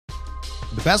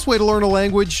The best way to learn a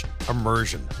language?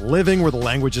 Immersion. Living where the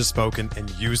language is spoken and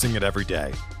using it every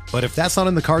day. But if that's not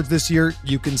in the cards this year,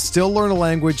 you can still learn a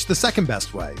language the second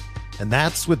best way, and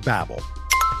that's with Babbel.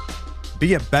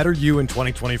 Be a better you in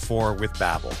 2024 with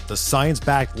Babbel, the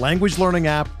science-backed language learning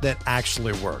app that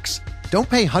actually works. Don't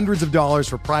pay hundreds of dollars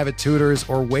for private tutors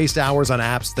or waste hours on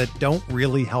apps that don't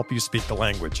really help you speak the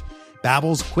language.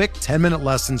 Babbel's quick 10-minute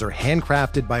lessons are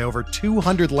handcrafted by over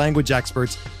 200 language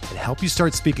experts and help you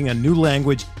start speaking a new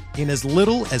language in as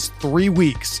little as 3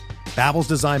 weeks. Babbel's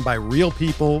designed by real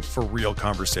people for real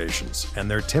conversations,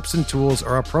 and their tips and tools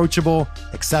are approachable,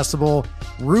 accessible,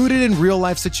 rooted in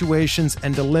real-life situations,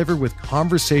 and delivered with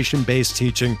conversation-based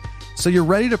teaching, so you're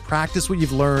ready to practice what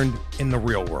you've learned in the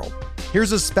real world.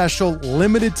 Here's a special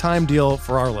limited-time deal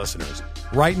for our listeners.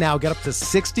 Right now, get up to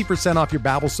 60% off your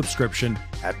Babbel subscription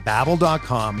at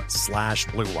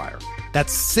babbel.com/Blue Wire.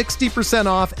 That's 60%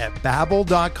 off at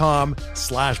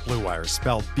babbel.com/Blue Wire,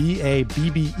 spelled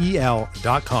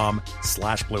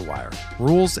BABBEL.com/Blue Wire.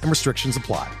 Rules and restrictions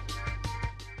apply.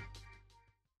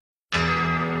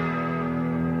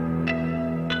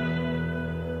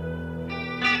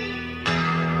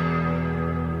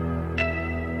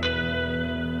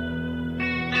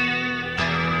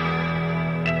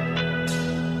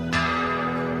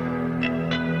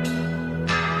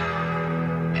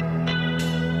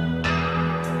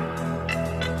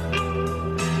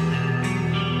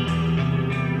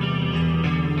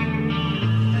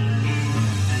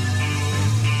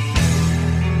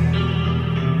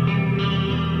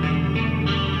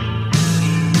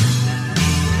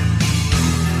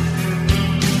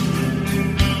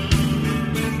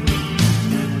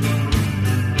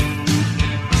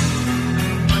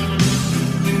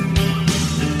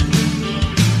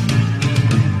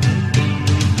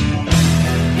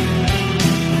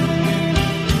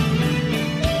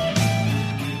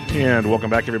 And welcome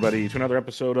back, everybody, to another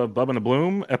episode of Bub and the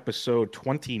Bloom, episode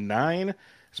 29.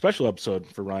 Special episode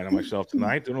for Ryan and myself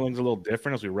tonight. Doing things a little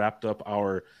different as we wrapped up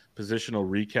our positional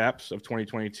recaps of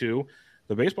 2022.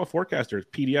 The Baseball Forecaster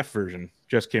PDF version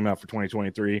just came out for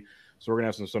 2023. So we're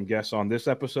going to have some guests on this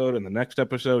episode and the next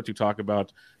episode to talk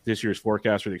about this year's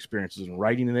forecast, or the experiences in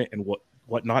writing in it, and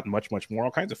whatnot, and much, much more.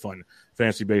 All kinds of fun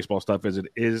fantasy baseball stuff, as it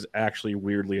is actually,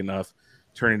 weirdly enough,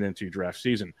 turning into draft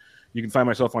season. You can find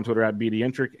myself on Twitter at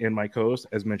BDintric, and my co-host,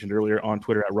 as mentioned earlier, on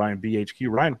Twitter at RyanBHQ.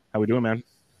 Ryan, how we doing, man?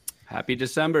 Happy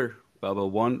December, Bubba.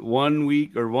 One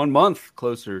week or 1 month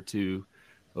closer to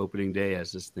opening day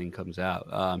as this thing comes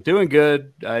out. Doing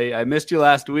good. I missed you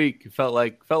last week. It felt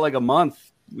like a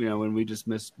month, when we just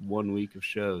missed 1 week of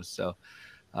shows. So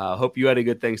hope you had a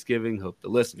good Thanksgiving. Hope the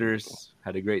listeners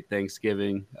had a great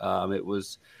Thanksgiving. It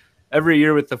was every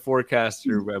year with the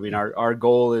forecaster. I mean, our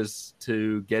goal is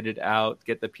to get it out,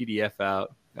 get the PDF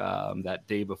out that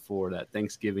day before that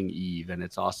Thanksgiving Eve. And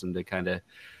it's awesome to kind of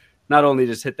not only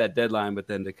just hit that deadline, but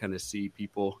then to kind of see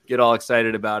people get all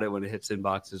excited about it when it hits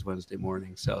inboxes Wednesday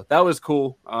morning. So that was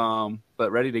cool.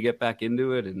 But ready to get back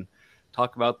into it and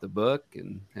talk about the book.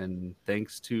 And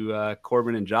thanks to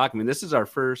Corbin and Jock. I mean, this is our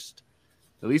first,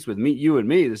 at least with you and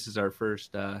me, this is our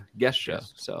first guest show.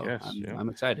 So I'm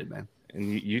excited, man. And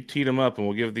you teed him up, and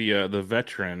we'll give the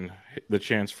veteran the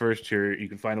chance first here. You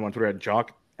can find him on Twitter at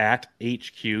Jock at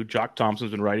HQ. Jock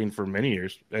Thompson's been writing for many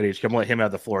years at HQ. I'm gonna let him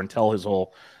have the floor and tell his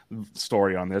whole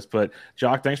story on this. But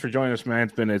Jock, thanks for joining us,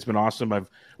 man. It's been awesome. I've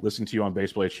listened to you on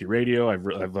Baseball HQ Radio. I've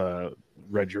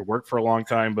read your work for a long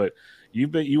time, but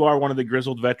you are one of the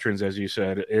grizzled veterans, as you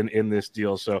said, in this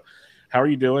deal. So how are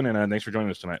you doing? And thanks for joining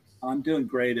us tonight. I'm doing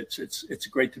great. It's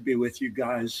great to be with you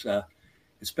guys.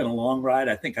 It's been a long ride.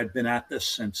 I think I've been at this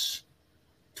since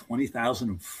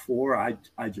 2004.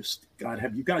 I just, God,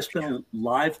 have you guys been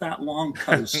live that long?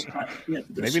 Because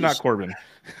maybe not Corbin.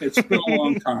 It's been a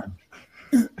long time.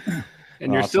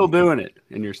 And you're still doing it.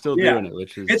 And you're still doing it,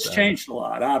 which is it's changed a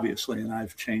lot, obviously, and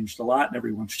I've changed a lot, and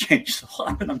everyone's changed a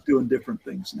lot, and I'm doing different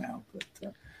things now. But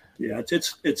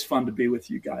it's fun to be with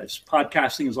you guys.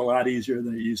 Podcasting is a lot easier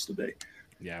than it used to be.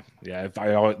 Yeah.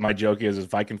 My joke is,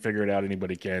 if I can figure it out,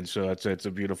 anybody can. So it's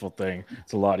a beautiful thing.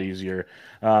 It's a lot easier.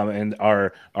 And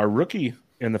our rookie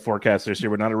in the forecast this year,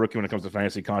 but not a rookie when it comes to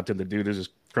fantasy content. The dude is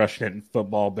just crushing it in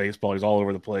football, baseball. He's all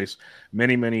over the place.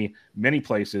 Many, many, many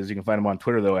places. You can find him on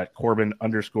Twitter, though, at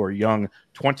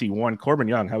Corbin_Young21. Corbin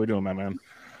Young, how we doing, my man?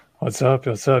 What's up?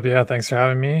 Yeah, thanks for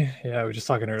having me. Yeah, we were just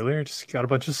talking earlier. Just got a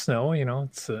bunch of snow.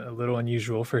 It's a little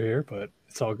unusual for here, but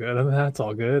it's all good. Other than that, it's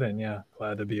all good. And yeah,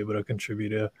 glad to be able to contribute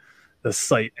to the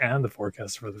site and the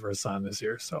forecast for the first time this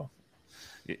year. So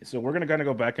So we're going to kind of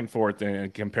go back and forth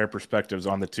and compare perspectives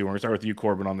on the two. We're going to start with you,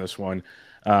 Corbin, on this one.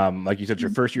 Like you said, your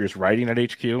first year is writing at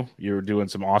HQ. You were doing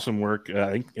some awesome work.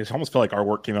 I think it almost felt like our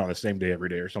work came out on the same day every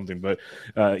day or something, but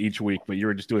each week. But you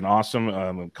were just doing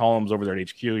awesome columns over there at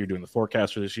HQ. You're doing the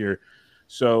forecaster this year.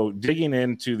 So digging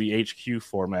into the HQ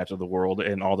format of the world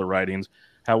and all the writings,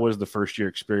 how was the first year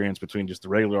experience between just the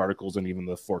regular articles and even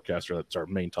the forecaster? That's our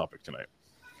main topic tonight.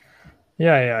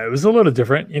 Yeah, it was a little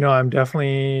different.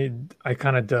 I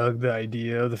kind of dug the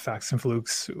idea of the Facts and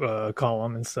Flukes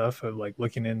column and stuff of like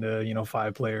looking into,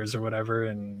 5 players or whatever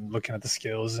and looking at the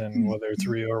skills and whether it's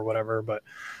real or whatever. But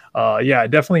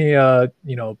it definitely,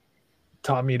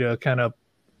 taught me to kind of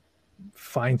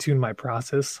fine tune my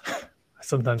process.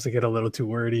 Sometimes I get a little too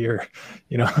wordy or,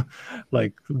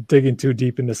 like digging too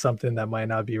deep into something that might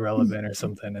not be relevant or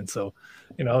something. And so,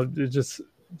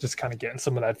 just kind of getting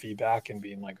some of that feedback and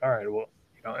being like, all right, well,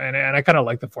 and I kind of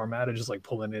like the format of just like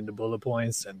pulling into bullet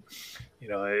points and,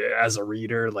 as a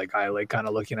reader, like I like kind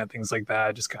of looking at things like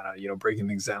that, just kind of, breaking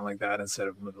things down like that instead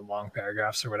of the long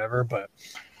paragraphs or whatever. But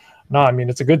no, I mean,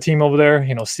 it's a good team over there.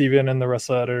 Steven and the rest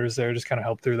of the editors there just kind of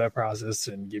help through that process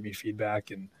and give me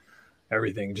feedback and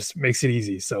everything. Just makes it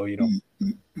easy. So,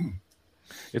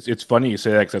 It's funny you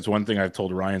say that because that's one thing I've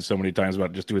told Ryan so many times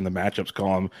about just doing the matchups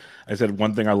column. I said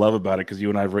one thing I love about it, because you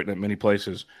and I have written it many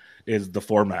places, is the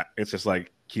format. It's just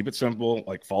like, keep it simple,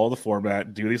 like follow the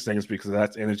format, do these things because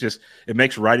it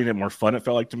makes writing it more fun, it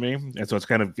felt like to me. And so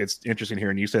it's interesting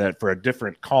hearing you say that for a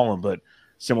different column, but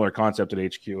similar concept at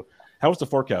HQ. How was the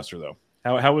forecaster though?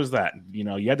 How was that?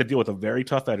 You had to deal with a very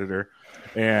tough editor,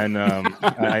 and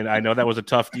I know that was a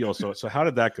tough deal. So how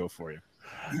did that go for you?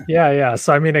 Yeah.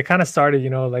 So, I mean, it kind of started,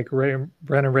 like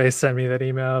Brennan Ray sent me that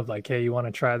email of like, hey, you want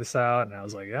to try this out? And I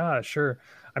was like, yeah, sure.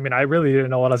 I mean, I really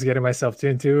didn't know what I was getting myself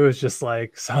into. It was just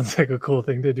like, sounds like a cool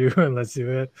thing to do and let's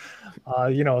do it.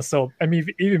 So, I mean,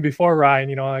 even before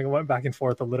Ryan, I went back and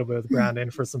forth a little bit with Brandon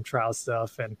for some trial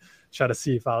stuff and try to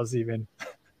see if I was even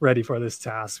ready for this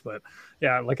task. But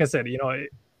yeah, like I said,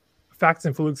 Facts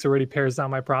and Flukes already pares down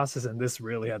my process, and this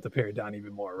really had to pare it down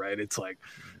even more, right? It's like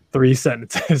 3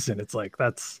 sentences, and it's like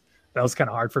that was kind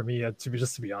of hard for me to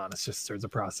be honest, just towards the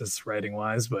process writing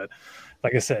wise. But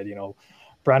like I said,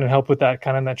 Brandon helped with that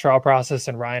kind of that trial process,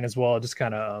 and Ryan as well, just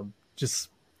kind of just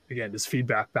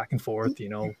feedback back and forth.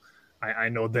 I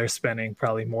know they're spending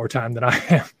probably more time than I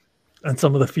am on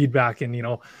some of the feedback and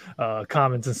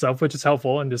comments and stuff, which is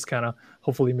helpful, and just kind of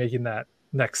hopefully making that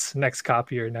next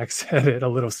copy or next edit a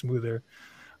little smoother.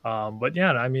 But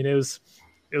yeah, I mean, it was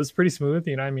pretty smooth.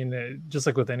 Just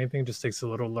like with anything, just takes a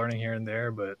little learning here and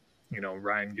there. But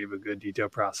Ryan gave a good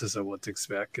detailed process of what to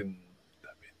expect, and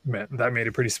that made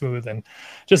it pretty smooth. And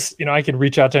just I could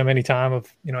reach out to him anytime of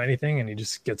anything, and he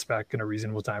just gets back in a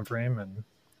reasonable time frame, and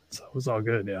so it was all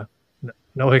good. Yeah.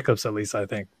 No hiccups, at least I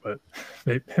think, but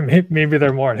maybe there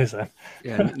are more on his end.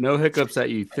 Yeah, no hiccups that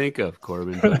you think of,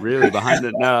 Corbin, but really behind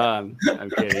it. No, I'm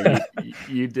kidding.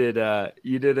 You did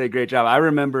a great job. I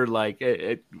remember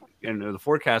the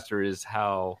forecaster is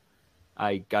how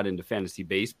I got into fantasy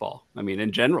baseball. I mean,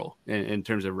 in general, in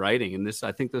terms of writing, and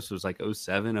I think this was like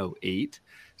 07, 08.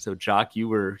 So, Jock, you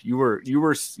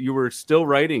were still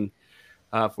writing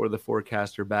for the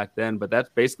forecaster back then, but that's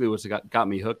basically what got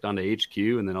me hooked onto HQ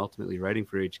and then ultimately writing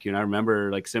for HQ. And I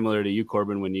remember, like, similar to you,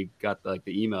 Corbin, when you got the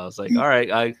email, it's like, all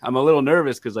right, I'm a little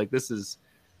nervous because like this is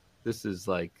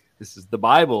the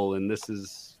Bible, and this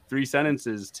is 3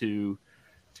 sentences to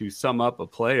sum up a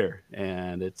player,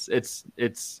 and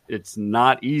it's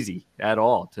not easy at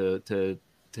all to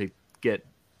get,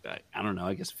 I don't know,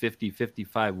 I guess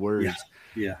 55 words,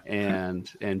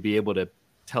 and be able to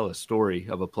tell a story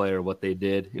of a player, what they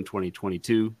did in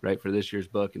 2022, right, for this year's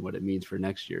book, and what it means for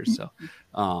next year. So,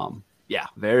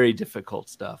 very difficult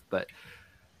stuff. But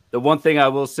the one thing I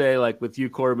will say, like with you,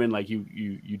 Corbin, like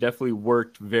you definitely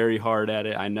worked very hard at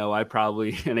it. I know I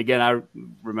probably, and again, I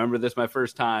remember this my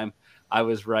first time I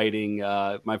was writing.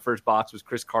 My first box was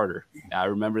Chris Carter. I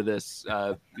remember this.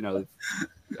 I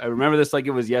remember this like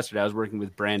it was yesterday. I was working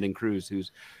with Brandon Cruz,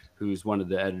 who's one of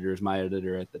the editors, my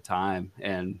editor at the time.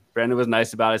 And Brandon was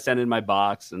nice about it. I sent in my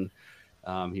box, and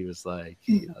he was like,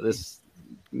 this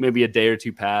maybe a day or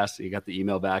two passed. He got the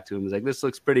email back to him. He was like, this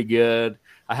looks pretty good.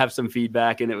 I have some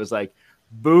feedback. And it was like,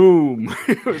 boom.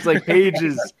 It was like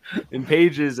pages and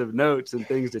pages of notes and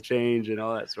things to change and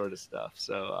all that sort of stuff.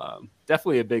 So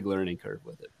definitely a big learning curve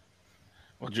with it.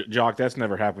 Well, Jock, that's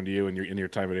never happened to you in your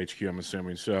time at HQ, I'm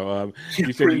assuming. So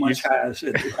it pretty much has.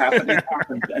 It happened,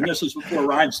 and this is before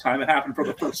Ryan's time. It happened for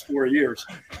the first 4 years.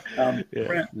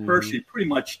 Hershey pretty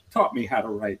much taught me how to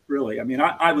write. Really, I mean,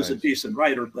 I was a decent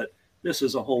writer, but this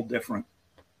is a whole different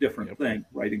thing.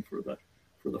 Writing for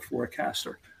the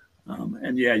forecaster.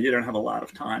 And yeah, you don't have a lot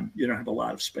of time. You don't have a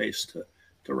lot of space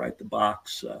to write the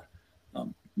box.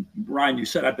 Ryan, you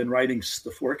said I've been writing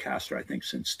the forecaster, I think,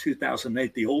 since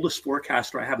 2008. The oldest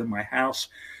forecaster I have in my house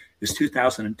is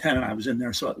 2010, and I was in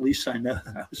there, so at least I know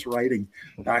that I was writing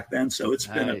back then. So it's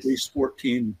been at least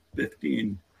 14,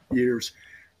 15 years.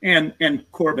 And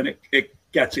Corbin, it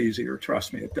gets easier.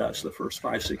 Trust me, it does. The first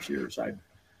 5-6 years,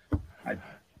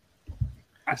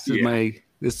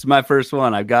 This is my first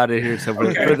one. I've got it here. So for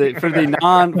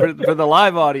the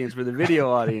live audience, for the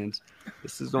video audience,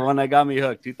 this is the one that got me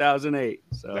hooked. 2008.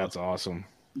 So that's awesome.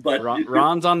 But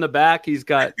Ron's on the back. He's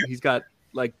got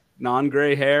like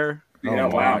non-gray hair. Yeah,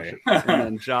 wow. And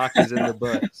then Jock is in the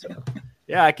butt. So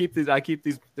yeah, I keep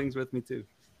these things with me too.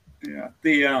 Yeah,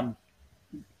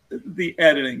 the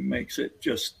editing makes it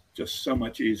just so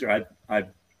much easier.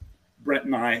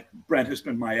 Brent has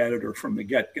been my editor from the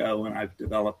get-go, and I've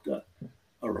developed a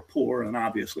rapport and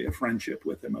obviously a friendship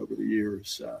with him over the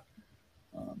years.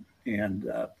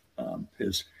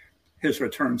 His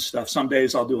return stuff. Some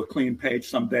days I'll do a clean page.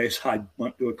 Some days I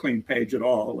won't do a clean page at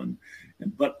all.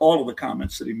 But all of the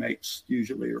comments that he makes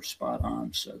usually are spot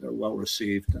on. So they're well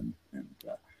received, and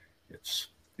it's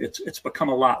become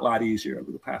a lot easier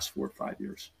over the past 4 or 5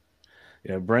 years.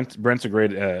 Yeah, Brent's a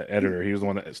great editor. He was the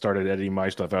one that started editing my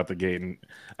stuff out the gate, and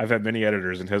I've had many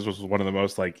editors, and his was one of the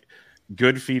most like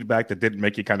good feedback that didn't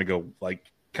make you kind of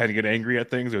get angry at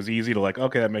things. It was easy to like,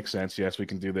 okay, that makes sense. Yes, we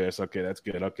can do this. Okay, that's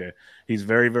good. Okay, he's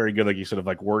very, very good. Like you said, of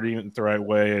like wording it the right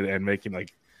way and making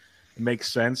like it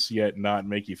makes sense yet not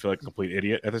make you feel like a complete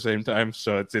idiot at the same time.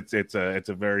 So it's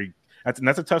a very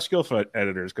that's a tough skill for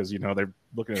editors because they're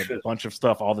looking at a bunch of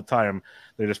stuff all the time.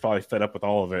 They're just probably fed up with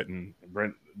all of it, and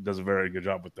Brent does a very good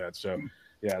job with that. So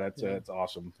yeah, that's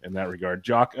awesome in that regard.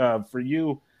 Jock, for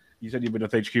you. You said you've been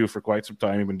with HQ for quite some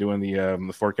time. You've been doing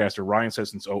the forecaster. Ryan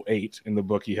says since 2008 in the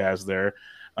book he has there.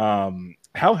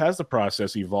 How has the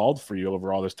process evolved for you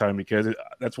over all this time? Because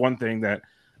that's one thing that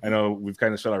I know we've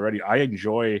kind of said already. I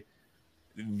enjoy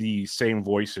the same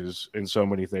voices in so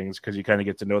many things because you kind of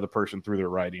get to know the person through their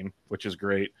writing, which is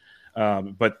great.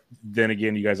 But then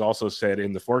again, you guys also said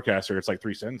in the forecaster, it's like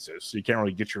 3 sentences. So you can't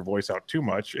really get your voice out too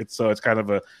much. It's kind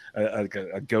of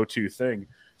a go-to thing.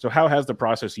 So how has the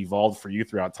process evolved for you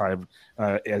throughout time,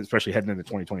 especially heading into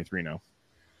 2023 now?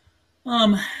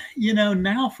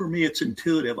 Now for me it's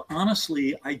intuitive.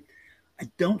 Honestly, I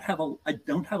don't have a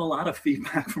lot of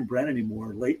feedback from Brent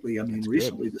anymore lately. I mean,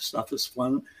 recently the stuff has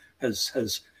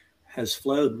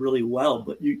flowed really well,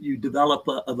 but you develop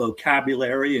a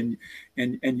vocabulary and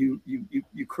you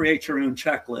create your own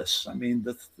checklists. I mean,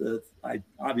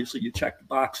 obviously you check the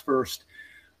box first.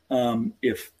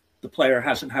 If the player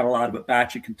hasn't had a lot of at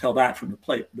bats, you can tell that from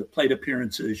the plate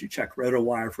appearances. You check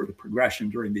RotoWire for the progression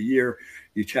during the year.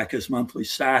 You check his monthly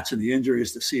stats and the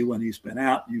injuries to see when he's been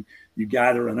out. You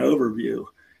gather an overview,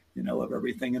 of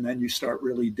everything, and then you start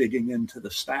really digging into the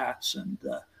stats. And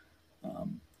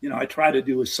I try to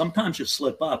do is sometimes you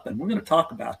slip up, and we're going to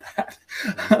talk about that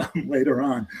later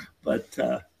on. But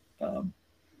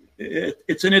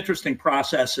it's an interesting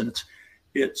process, and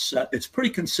it's pretty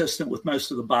consistent with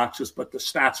most of the boxes, but the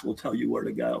stats will tell you where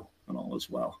to go and all as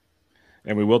well.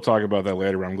 And we will talk about that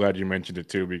later. I'm glad you mentioned it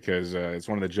too, because it's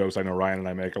one of the jokes I know Ryan and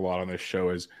I make a lot on this show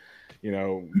is,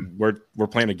 we're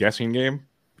playing a guessing game.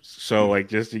 So like,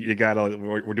 just,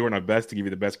 we're doing our best to give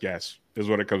you the best guess is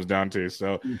what it comes down to.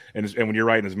 So, and when you're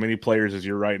writing as many players as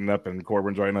you're writing up and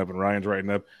Corbin's writing up and Ryan's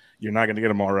writing up, you're not going to get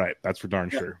them all right. That's for darn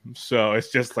sure. So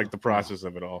it's just like the process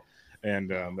of it all.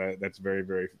 And that's very,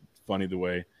 very funny the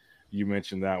way you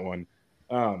mentioned that one.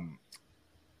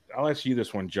 I'll ask you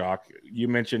this one, Jock. You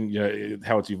mentioned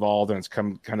how it's evolved and it's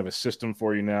come kind of a system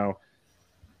for you now.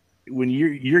 When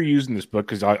you're using this book,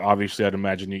 because obviously I'd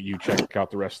imagine you check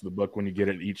out the rest of the book when you get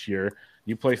it each year.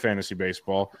 You play fantasy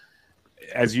baseball.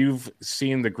 As you've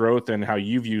seen the growth and how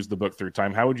you've used the book through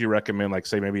time, how would you recommend, like,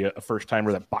 say, maybe a first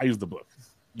timer that buys the book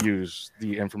use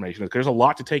the information? Because there's a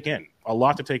lot to take in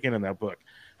in that book.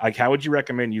 Like, how would you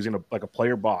recommend using a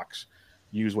player box?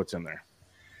 Use what's in there.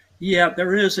 Yeah,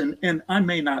 there is, and I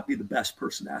may not be the best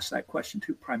person to ask that question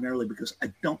too, primarily because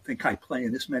I don't think I play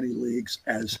in as many leagues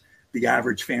as the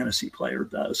average fantasy player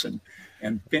does,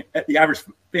 and the average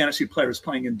fantasy player is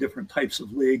playing in different types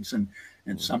of leagues, and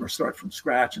some are start from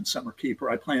scratch, and some are keeper.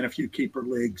 I play in a few keeper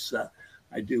leagues.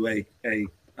 I've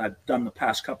done the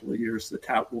past couple of years the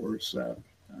Tout Wars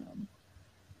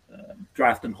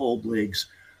draft and hold leagues.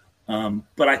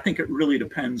 But I think it really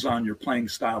depends on your playing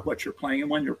style, what you're playing, and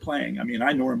when you're playing. I mean,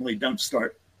 I normally don't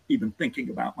start even thinking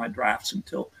about my drafts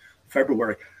until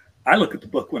February. I look at the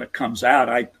book when it comes out.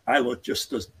 I look just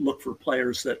to look for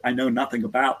players that I know nothing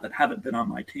about, that haven't been on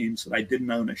my teams, that I didn't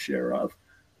own a share of,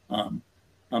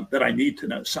 that I need to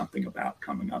know something about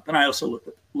coming up. And I also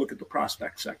look at the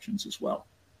prospect sections as well.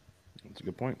 That's a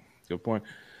good point. Good point.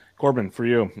 Corbin, for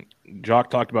you,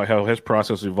 Jock talked about how his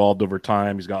process evolved over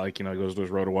time. He's got, like, he goes to his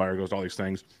RotoWire, goes to all these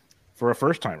things. For a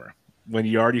first timer, when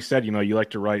you already said, you like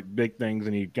to write big things,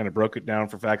 and you kind of broke it down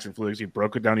for Facts and Flukes, you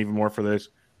broke it down even more for this.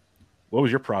 What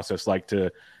was your process like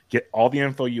to get all the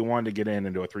info you wanted to get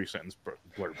into a 3-sentence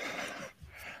blurb?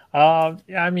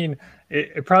 Yeah, I mean,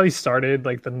 it probably started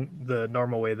like the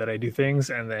normal way that I do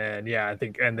things. And then, I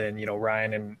think, and then,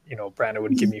 Ryan and, Brandon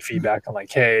would give me feedback on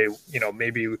like, hey,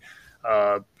 maybe,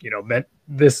 meant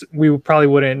this, we probably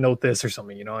wouldn't note this or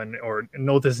something, or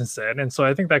note this instead. And so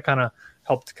I think that kind of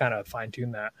helped kind of fine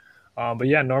tune that. But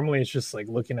yeah, normally it's just like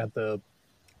looking at the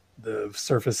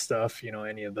surface stuff,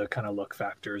 any of the kind of look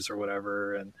factors or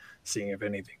whatever, and seeing if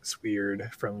anything's weird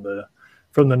from the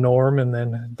norm, and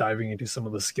then diving into some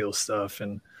of the skill stuff,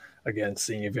 and again,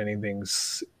 seeing if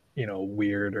anything's,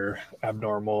 weird or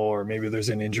abnormal, or maybe there's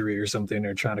an injury or something,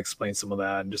 or trying to explain some of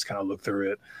that and just kind of look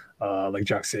through it. Like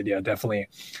Jock said, yeah, definitely.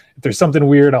 If there's something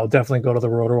weird, I'll definitely go to the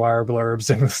RotoWire blurbs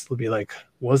and it'll be like,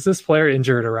 was this player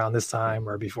injured around this time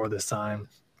or before this time?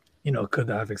 Could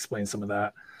that have explained some of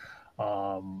that?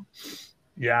 And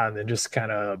then just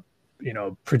kind of,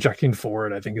 projecting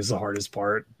forward, I think is the hardest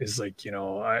part. Is like,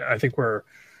 I think we're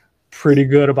pretty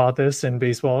good about this in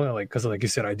baseball, like, because like you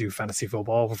said, I do fantasy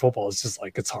football. For football, it's just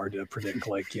like, it's hard to predict,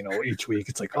 like, each week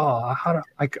it's like, oh,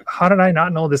 how did I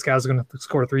not know this guy was going to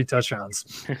score 3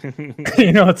 touchdowns?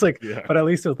 It's like, yeah. But at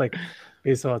least with like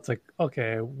baseball, it's like,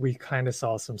 okay, we kind of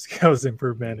saw some skills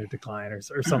improvement or decline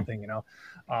or something,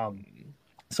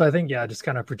 So I think, just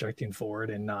kind of projecting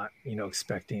forward and not,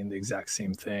 expecting the exact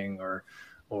same thing, or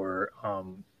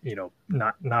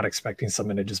not expecting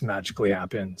something to just magically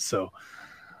happen. So,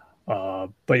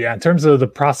 but yeah, in terms of the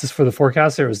process for the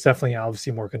forecaster, it was definitely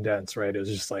obviously more condensed, right? It was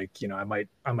just like, I might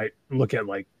look at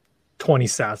like 20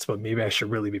 stats, but maybe I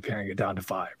should really be paring it down to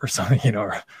 5 or something,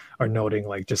 or noting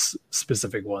like just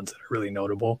specific ones that are really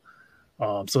notable.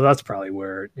 So that's probably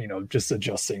where, just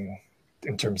adjusting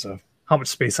in terms of how much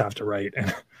space I have to write,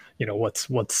 and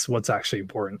what's actually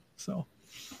important. So,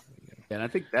 and I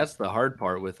think that's the hard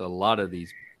part with a lot of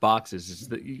these boxes is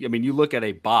that, you look at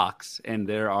a box and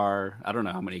there are, I don't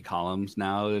know how many columns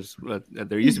now.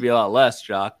 There used to be a lot less,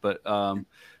 Jock, but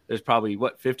there's probably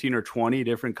 15 or 20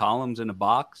 different columns in a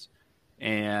box,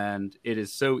 and it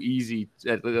is so easy,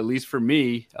 at least for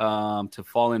me, to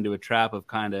fall into a trap of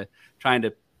kind of trying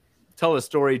to tell a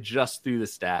story just through the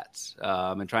stats,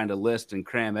 and trying to list and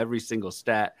cram every single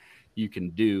stat you can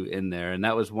do in there. And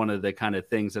that was one of the kind of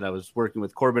things that I was working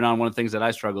with Corbin on. One of the things that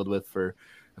I struggled with for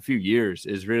a few years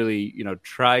is really,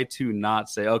 try to not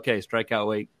say, okay,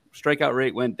 strikeout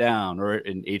rate went down, or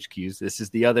in HQs, this is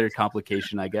the other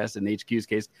complication, I guess. In HQ's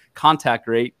case, contact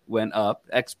rate went up,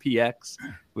 XPX,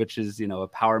 which is, a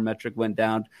power metric, went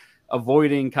down.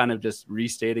 Avoiding kind of just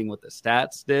restating what the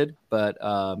stats did, but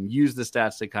use the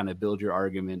stats to kind of build your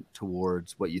argument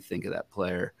towards what you think of that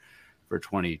player for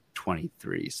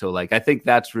 2023. So like, I think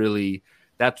that's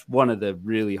one of the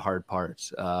really hard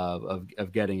parts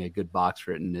of getting a good box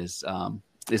written is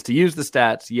to use the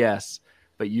stats, yes,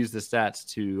 but use the stats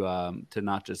to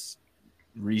not just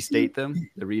restate them.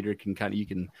 The reader can kind of, you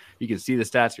can see the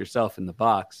stats yourself in the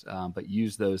box, but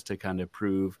use those to kind of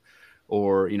prove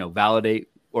or, validate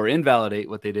or invalidate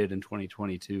what they did in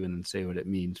 2022, and then say what it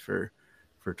means for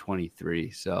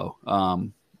 23. So,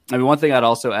 one thing I'd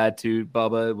also add to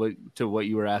Bubba, to what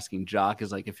you were asking Jock,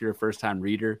 is like, if you're a first time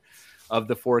reader of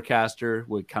the forecaster,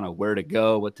 with kind of where to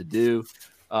go, what to do,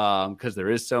 because there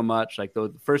is so much. Like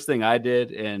the first thing I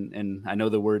did, and I know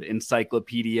the word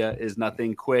encyclopedia is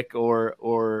nothing quick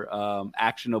or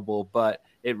actionable, but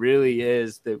it really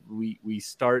is that we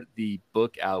start the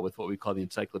book out with what we call the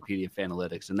Encyclopedia of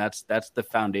Analytics. And that's the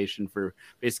foundation for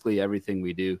basically everything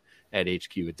we do at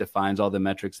HQ. It defines all the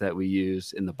metrics that we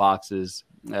use in the boxes.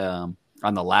 On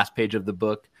the last page of the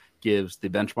book gives the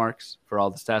benchmarks for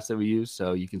all the stats that we use.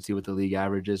 So you can see what the league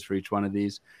average is for each one of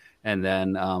these. And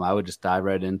then I would just dive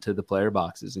right into the player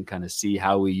boxes and kind of see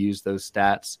how we use those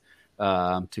stats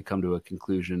to come to a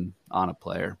conclusion on a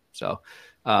player. So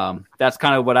that's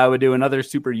kind of what I would do. Another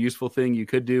super useful thing you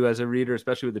could do as a reader,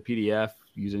 especially with the PDF,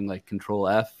 using like Control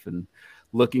F and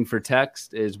looking for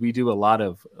text, is we do a lot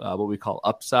of what we call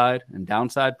upside and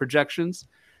downside projections.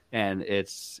 And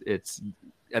it's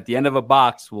at the end of a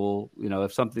box,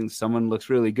 if someone looks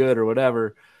really good or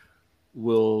whatever,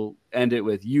 we'll end it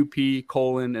with UP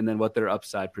colon and then what their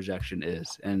upside projection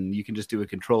is. And you can just do a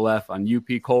control F on UP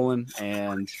colon.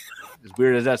 And as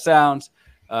weird as that sounds,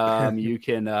 you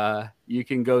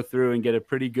can go through and get a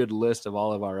pretty good list of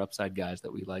all of our upside guys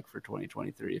that we like for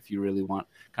 2023 if you really want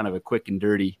kind of a quick and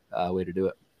dirty way to do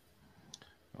it.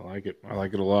 I like it. I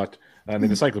like it a lot. And the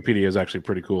encyclopedia is actually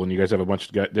pretty cool. And you guys have a bunch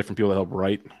of different people that help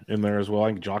write in there as well. I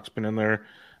think Jock's been in there.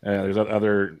 There's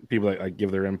other people that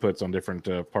give their inputs on different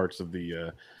parts of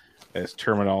the as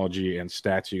terminology and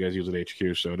stats you guys use at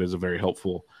HQ. So it is a very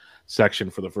helpful section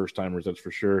for the first timers, that's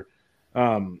for sure.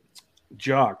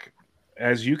 Jock,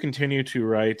 as you continue to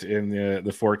write in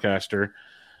the Forecaster,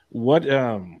 what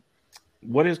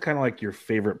is kind of like your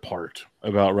favorite part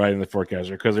about writing the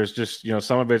Forecaster? Because there's just,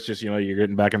 some of it's just, you're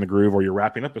getting back in the groove or you're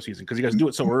wrapping up a season because you guys do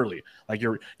it so early. Like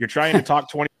you're trying to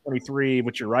talk 2023,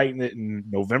 but you're writing it in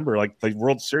November. Like the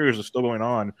World Series was still going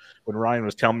on when Ryan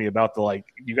was telling me about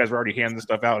you guys were already handing this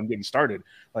stuff out and getting started.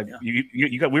 Like we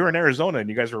were in Arizona and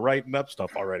you guys were writing up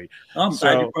stuff already. I'm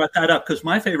glad you brought that up because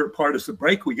my favorite part is the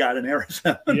break we got in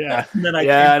Arizona. Yeah. And then I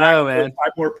know, man.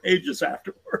 5 more pages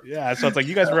afterward. Yeah. So it's like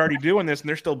you guys were already doing this and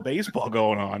there's still baseball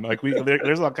going on. Like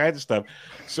there's all kinds of stuff.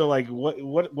 So like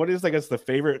what is, I guess, the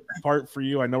favorite part for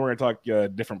you? I know we're going to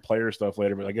talk different player stuff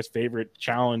later, but I guess favorite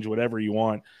challenge, whatever you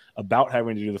want about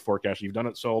having to do the forecast. You've done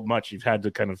it so much. You've had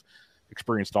to kind of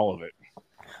experienced all of it.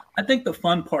 I think the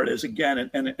fun part is, again,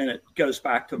 and it goes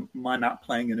back to my not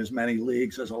playing in as many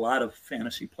leagues as a lot of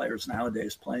fantasy players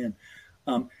nowadays playing,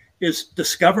 is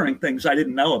discovering things I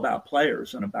didn't know about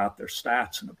players and about their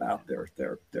stats and about their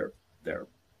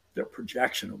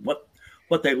projection and what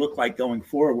they look like going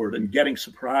forward, and getting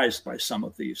surprised by some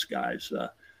of these guys.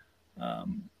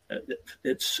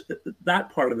 It's that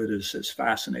part of it is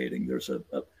fascinating.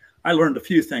 I learned a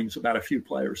few things about a few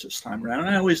players this time around, and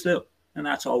I always do, and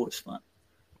that's always fun.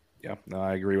 Yeah, no,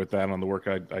 I agree with that. On the work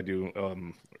I do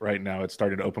right now, it's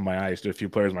starting to open my eyes to a few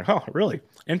players. I'm like, oh, really?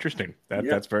 Interesting.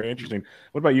 That's very interesting.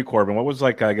 What about you, Corbin? What was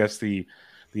like, I guess, the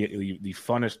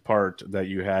funnest part that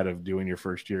you had of doing your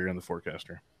first year in the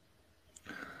Forecaster?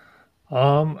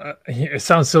 It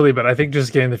sounds silly, but I think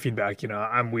just getting the feedback,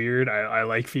 I'm weird. I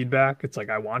like feedback. It's like,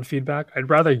 I want feedback. I'd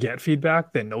rather get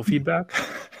feedback than no feedback.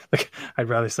 Like I'd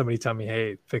rather somebody tell me,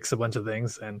 hey, fix a bunch of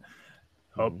things, and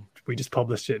we just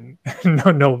published it and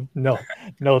no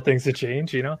things to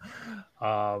change, it's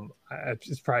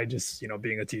probably just,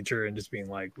 being a teacher and just being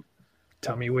like,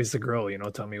 tell me ways to grow,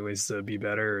 tell me ways to be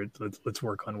better. Let's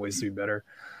work on ways to be better.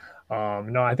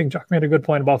 No, I think Jock made a good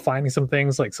point about finding some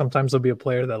things. Like sometimes there'll be a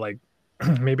player that like,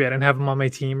 maybe I didn't have him on my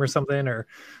team or something, or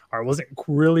I wasn't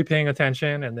really paying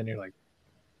attention. And then you're like,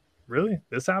 really,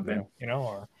 this happened,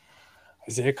 or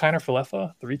Isaiah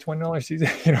Kiner-Falefa, $320 season,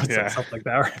 stuff like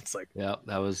that. Where it's like, yeah,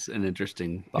 that was an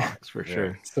interesting box for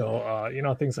sure. So,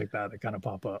 things like that kind of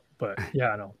pop up. But yeah,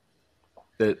 I know.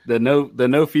 The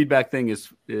no feedback thing is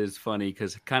funny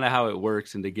because kind of how it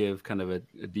works, and to give kind of a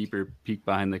deeper peek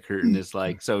behind the curtain is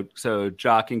like, so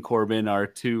Jock and Corbin are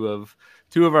two of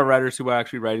our writers who are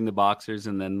actually writing the boxers.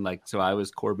 And then so I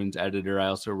was Corbin's editor. I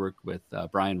also worked with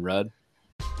Brian Rudd.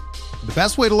 The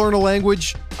best way to learn a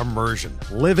language? Immersion.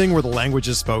 Living where the language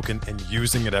is spoken and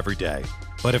using it every day.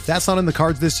 But if that's not in the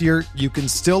cards this year, you can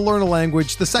still learn a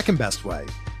language the second best way.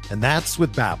 And that's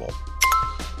with Babbel.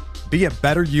 Be a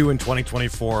better you in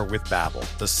 2024 with Babbel,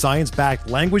 the science-backed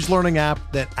language learning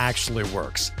app that actually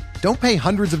works. Don't pay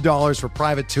hundreds of dollars for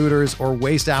private tutors or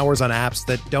waste hours on apps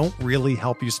that don't really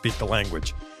help you speak the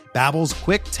language. Babbel's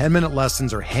quick 10-minute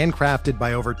lessons are handcrafted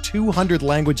by over 200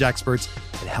 language experts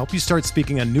that help you start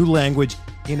speaking a new language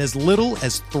in as little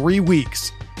as 3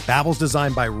 weeks. Babbel's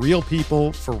designed by real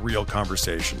people for real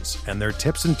conversations, and their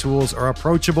tips and tools are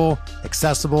approachable,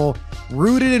 accessible,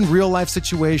 rooted in real-life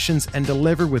situations, and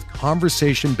delivered with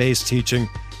conversation-based teaching,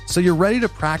 so you're ready to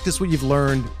practice what you've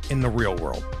learned in the real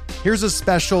world. Here's a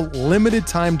special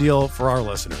limited-time deal for our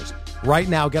listeners. Right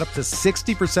now, get up to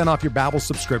 60% off your Babbel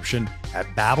subscription at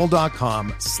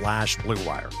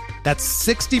babbel.com/BlueWire. That's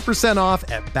 60% off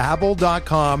at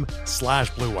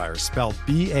babbel.com/BlueWire, spelled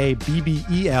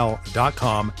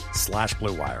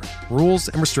BABBEL.com/BlueWire. Rules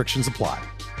and restrictions apply.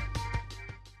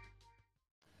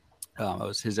 I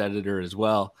was his editor as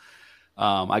well.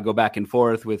 I go back and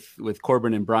forth with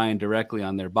Corbin and Brian directly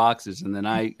on their boxes, and then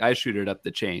I shoot it up the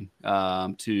chain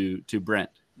to Brent.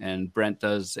 And Brent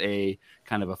does a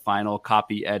kind of a final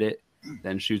copy edit,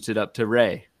 then shoots it up to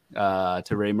Ray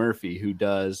Murphy, who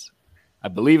does I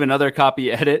believe, another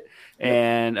copy edit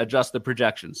and adjust the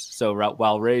projections. So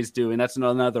while Ray's doing, that's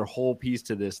another whole piece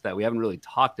to this that we haven't really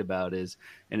talked about is,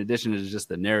 in addition to just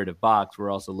the narrative box, we're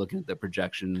also looking at the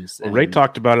projections. Well, Ray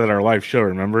talked about it at our live show.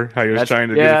 Remember how he was trying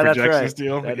to do the projections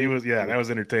deal? That was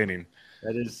entertaining.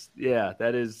 That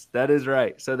is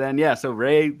right. So then, so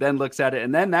Ray then looks at it,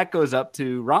 and then that goes up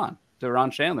to Ron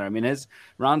Chandler. I mean,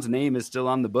 Ron's name is still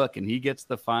on the book, and he gets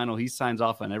the final. He signs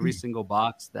off on every single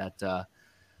box that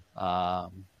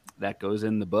goes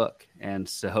in the book. And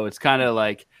so it's kind of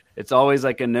like, it's always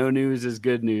like a no news is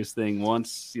good news thing.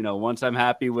 Once I'm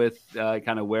happy with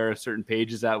kind of where a certain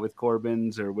page is at with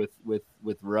Corbin's or with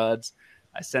Rudd's,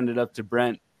 I send it up to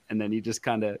Brent, and then you just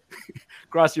kind of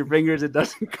cross your fingers it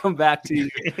doesn't come back to you.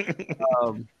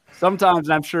 Sometimes,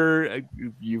 I'm sure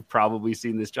you've probably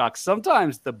seen this, Jock,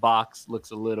 sometimes the box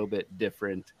looks a little bit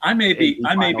different. I may be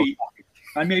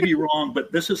wrong,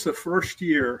 but this is the first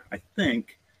year, I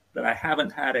think, that I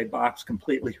haven't had a box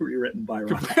completely rewritten by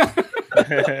Ron.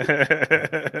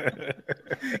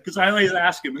 Because I always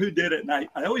ask him who did it, and I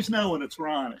always know when it's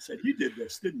Ron. I said, "You did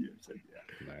this, didn't you?" I said, "Yeah."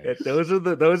 Nice. Those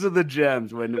are the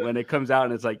gems when it comes out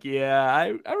and it's like, yeah,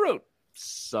 I wrote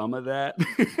some of that,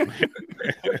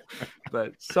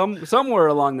 but somewhere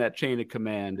along that chain of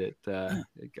command, it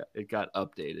got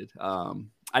updated.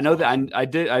 I know that I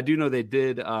do know they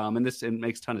did, and it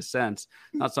makes a ton of sense.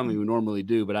 Not something we normally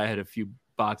do, but I had a few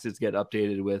boxes get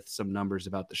updated with some numbers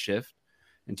about the shift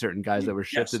and certain guys that were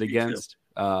shifted against.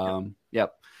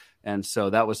 Yep. And so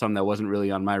that was something that wasn't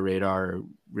really on my radar,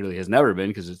 really has never been,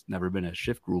 because it's never been a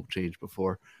shift rule change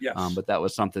before. Yes. But that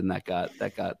was something that got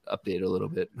updated a little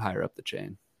bit higher up the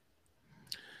chain.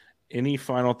 Any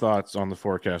final thoughts on the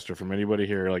forecaster from anybody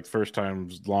here? Like first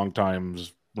times, long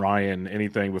times, Ryan,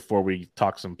 anything before we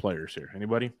talk some players here?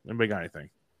 Anybody got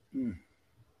anything?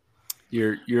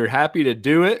 You're happy to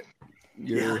do it.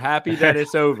 You're happy that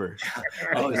it's over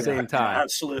at the same time.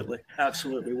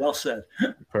 Absolutely. Well said.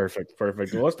 Perfect.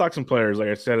 Well, let's talk some players. Like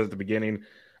I said at the beginning,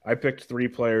 I picked 3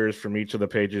 players from each of the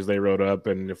pages they wrote up,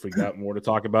 and if we got more to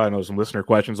talk about, I know some listener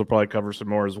questions will probably cover some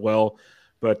more as well.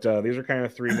 But these are kind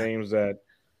of 3 names that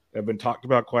have been talked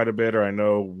about quite a bit, or I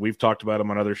know we've talked about them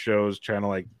on other shows, trying to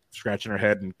like scratching our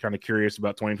head and kind of curious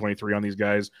about 2023 on these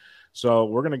guys. So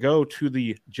we're going to go to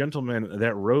the gentleman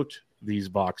that wrote these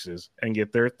boxes and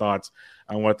get their thoughts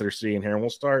on what they're seeing here. And we'll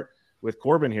start with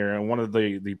Corbin here. And one of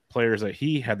the players that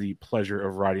he had the pleasure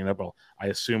of writing up, well, I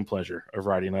assume pleasure of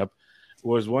writing up,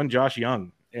 was one Josh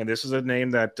Young. And this is a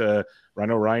name that I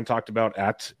know Ryan talked about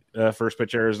at First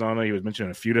Pitch Arizona. He was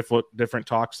mentioning a few different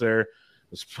talks there.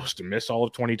 Was supposed to miss all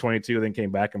of 2022, then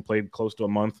came back and played close to a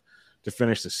month to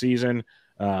finish the season,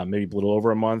 maybe a little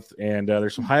over a month. And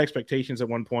there's some high expectations at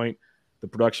one point. The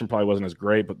production probably wasn't as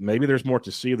great, but maybe there's more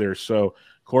to see there. So,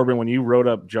 Corbin, when you wrote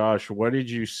up Josh, what did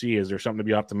you see? Is there something to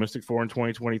be optimistic for in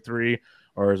 2023,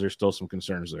 or is there still some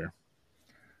concerns there?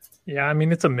 Yeah, I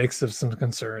mean, it's a mix of some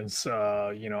concerns.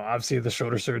 Obviously the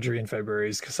shoulder surgery in February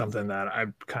is something that I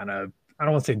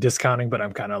don't want to say discounting, but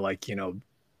I'm kind of like,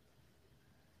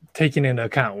 taking into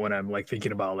account when I'm like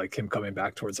thinking about like him coming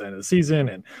back towards the end of the season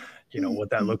and what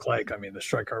that looked like. I mean, the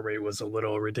strikeout rate was a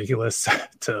little ridiculous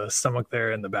to stomach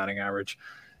there, and the batting average,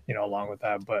 along with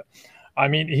that. But I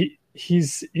mean,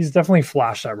 he's definitely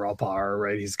flashed that raw power,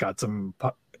 right? He's got some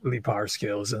elite power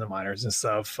skills in the minors and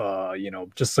stuff.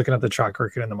 Just looking at the track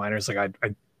record in the minors, like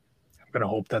I'm gonna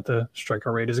hope that the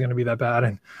strikeout rate is going to be that bad,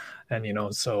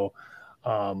 and so.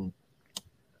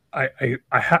 I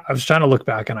was trying to look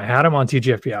back, and I had him on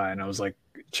TGFBI, and I was like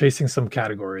chasing some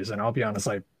categories, and I'll be honest,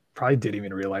 I probably didn't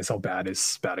even realize how bad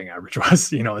his batting average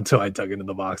was, until I dug into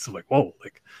the box. I'm like, whoa,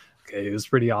 like, okay, it was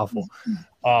pretty awful.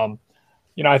 I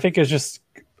think it's just,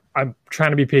 I'm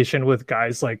trying to be patient with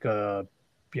guys like, and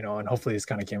hopefully this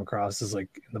kind of came across as like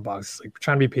in the box, like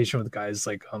trying to be patient with guys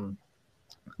like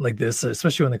this,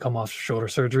 especially when they come off shoulder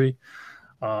surgery.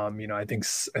 I think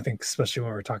especially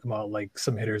when we're talking about like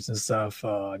some hitters and stuff,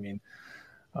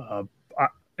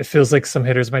 it feels like some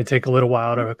hitters might take a little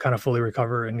while to kind of fully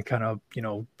recover, and kind of,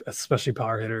 especially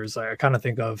power hitters. I kind of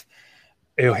think of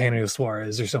Eugenio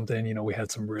Suarez or something. We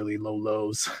had some really low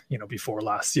lows, before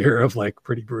last year of like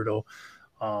pretty brutal.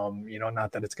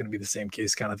 Not that it's going to be the same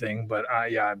case kind of thing, but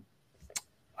I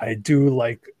do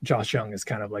like Josh Young is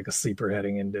kind of like a sleeper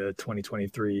heading into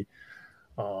 2023.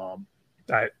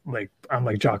 I'm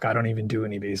like Jock, I don't even do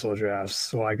any baseball drafts,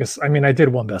 so I guess, I mean, I did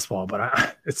one best ball,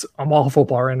 but I'm all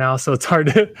football right now, so it's hard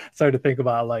to think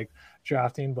about like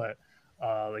drafting. But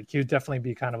he would definitely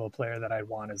be kind of a player that I'd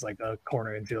want as like a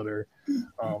corner infielder.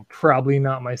 Probably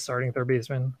not my starting third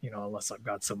baseman, unless I've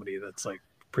got somebody that's like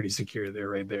pretty secure there,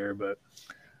 right there. But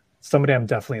somebody I'm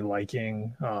definitely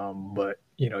liking. But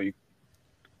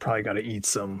probably got to eat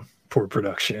some poor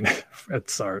production at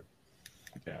the start.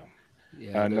 Yeah.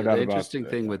 Yeah, no the doubt interesting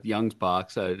thing with Young's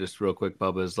box, just real quick,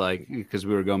 Bubba, is like, because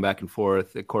we were going back and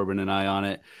forth, Corbin and I on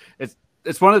it.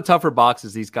 It's one of the tougher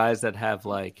boxes. These guys that have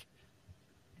like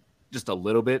just a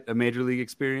little bit of major league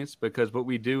experience, because what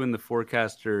we do in the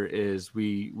forecaster is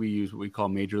we use what we call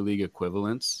major league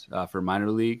equivalents for minor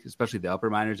league, especially the upper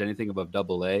minors, anything above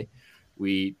AA.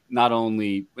 We not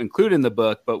only include in the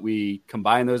book, but we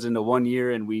combine those into 1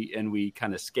 year, and we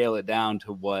kind of scale it down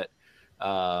to what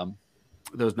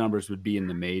those numbers would be in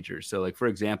the majors. So like, for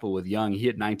example, with Young, he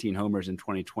hit 19 homers in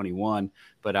 2021,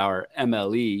 but our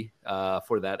MLE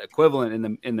for that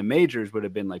equivalent in the majors would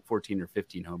have been like 14 or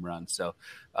 15 home runs. So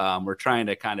we're trying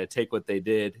to kind of take what they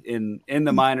did in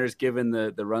the minors, given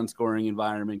the run scoring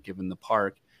environment, given the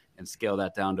park, and scale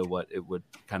that down to what it would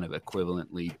kind of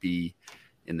equivalently be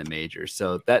in the majors.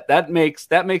 So that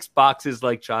makes boxes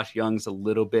like Josh Young's a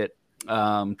little bit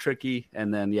tricky.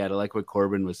 And then, yeah, to like what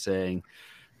Corbin was saying,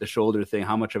 the shoulder thing,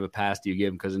 how much of a pass do you give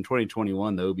him? Because in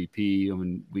 2021, the OBP, I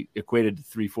mean, we equated to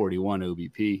 341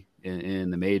 OBP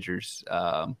in the majors.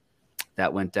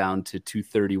 That went down to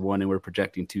 231, and we're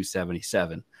projecting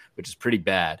 277, which is pretty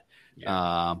bad.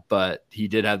 Yeah. But he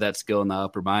did have that skill in the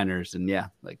upper minors. And yeah,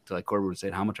 like Corbin was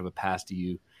saying, how much of a pass do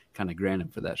you kind of grant him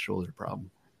for that shoulder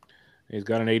problem? He's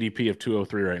got an ADP of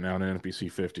 203 right now in an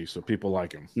NFBC 50, so people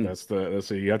like him. That's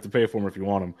you have to pay for him if you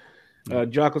want him.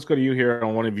 Jock, let's go to you here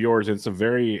on one of yours. It's a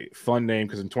very fun name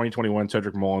because in 2021,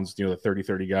 Cedric Mullins, the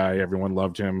 30-30 guy, everyone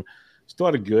loved him. Still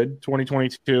had a good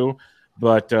 2022.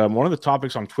 But one of the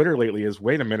topics on Twitter lately is,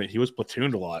 wait a minute, he was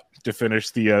platooned a lot to finish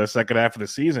the second half of the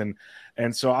season.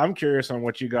 And so I'm curious on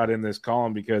what you got in this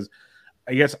column, because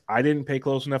I guess I didn't pay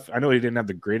close enough. I know he didn't have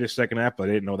the greatest second half, but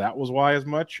I didn't know that was why as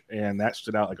much. And that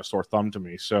stood out like a sore thumb to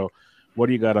me. So what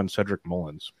do you got on Cedric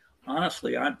Mullins?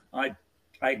 Honestly, I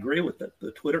agree with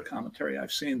the Twitter commentary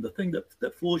I've seen. The thing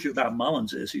that fools you about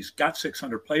Mullins is he's got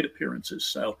 600 plate appearances.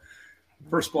 So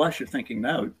first blush, you're thinking,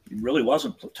 no, he really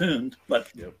wasn't platooned.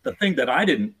 But the thing that I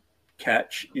didn't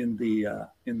catch in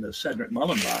the Cedric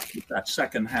Mullins box was that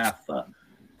second half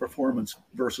performance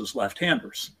versus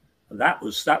left-handers. That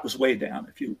was way down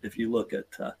if you look at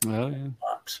the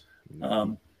box.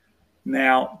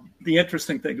 Now, the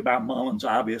interesting thing about Mullins,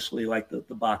 obviously, like the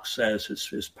box says,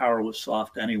 his power was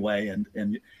soft anyway,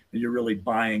 and you're really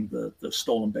buying the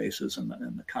stolen bases and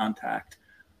the contact.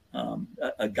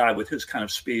 A guy with his kind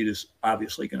of speed is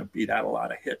obviously going to beat out a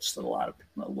lot of hits that a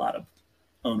lot of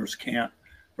owners can't,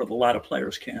 or a lot of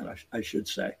players can't, I should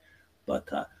say. But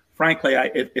frankly,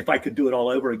 if I could do it all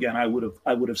over again, I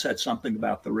would have said something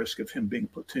about the risk of him being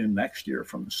platooned next year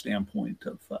from the standpoint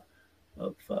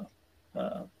of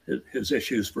his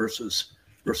issues versus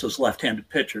left-handed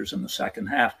pitchers in the second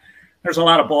half. There's a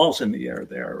lot of balls in the air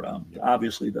there.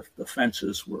 Obviously, the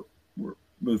fences were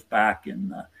moved back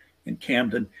in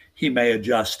Camden. He may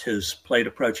adjust his plate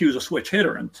approach. He was a switch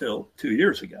hitter until 2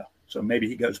 years ago, so maybe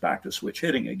he goes back to switch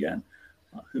hitting again.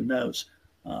 Who knows?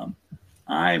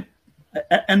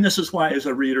 And this is why, as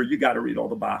a reader, you got to read all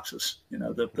the boxes. You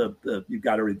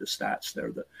got to read the stats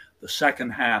there. The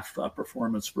second half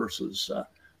performance versus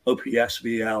OPS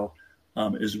VL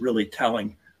is really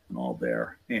telling and all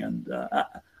there. And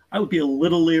I would be a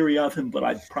little leery of him, but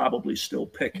I'd probably still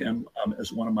pick him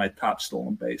as one of my top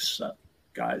stolen base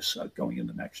guys going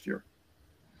into next year.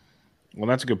 Well,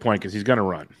 that's a good point, because he's going to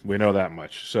run. We know that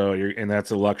much. So, and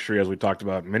that's a luxury, as we talked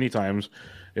about many times,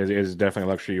 is definitely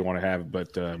a luxury you want to have.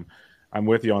 But I'm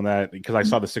with you on that, because I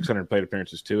saw the 600 plate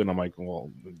appearances too, and I'm like,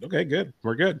 well, okay, good,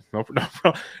 we're good, no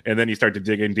problem. And then you start to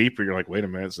dig in deeper, you're like, wait a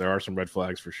minute, there are some red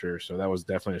flags for sure. So that was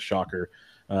definitely a shocker.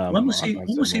 When was he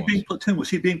being platooned? Was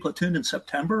he being platooned in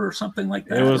September or something like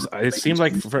that? It seemed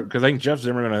like, because I think Jeff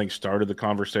Zimmerman started the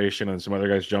conversation, and some other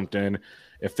guys jumped in.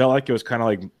 It felt like it was kind of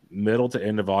like middle to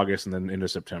end of August and then into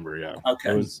September. Yeah.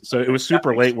 Okay. It was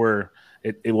super late where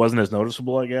it wasn't as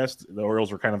noticeable, I guess. The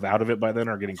Orioles were kind of out of it by then,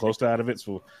 or getting close to out of it.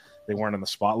 So they weren't in the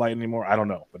spotlight anymore. I don't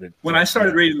know. But when I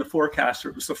started reading the forecaster,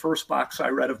 it was the first box I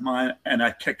read of mine, and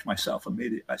I kicked myself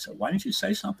immediately. I said, why didn't you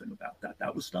say something about that?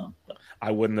 That was dumb. But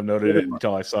I wouldn't have noted it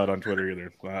until I saw it on Twitter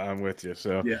either. I'm with you.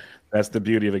 So that's the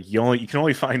beauty of it. You can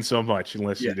only find so much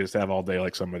unless you just have all day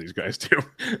like some of these guys do.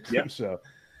 Yeah. So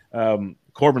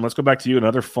Corbin, let's go back to you.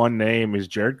 Another fun name is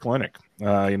Jarred Kelenic.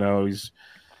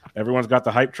 Everyone's got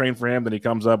the hype train for him, then he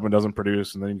comes up and doesn't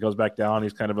produce, and then he goes back down.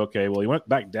 He's kind of okay. Well, he went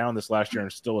back down this last year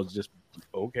and still was just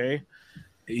okay.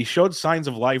 He showed signs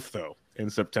of life, though, in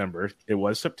September. It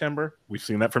was September. We've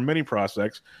seen that from many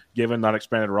prospects, given not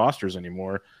expanded rosters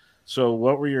anymore. So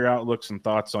what were your outlooks and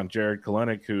thoughts on Jarred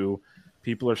Kelenic, who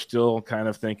people are still kind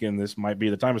of thinking this might be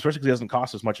the time, especially because he doesn't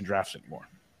cost as much in drafts anymore?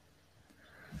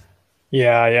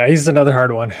 Yeah, he's another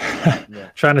hard one. Yeah.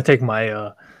 Trying to take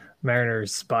my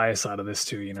Mariners bias out of this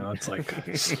too. It's like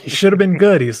he should have been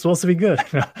good. He's supposed to be good.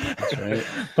 That's right.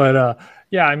 But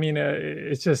yeah, I mean,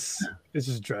 it's just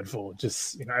dreadful.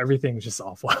 Just everything's just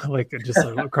awful. Like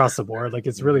across the board. Like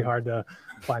it's really hard to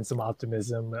find some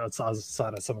optimism outside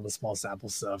of some of the small sample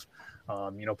stuff.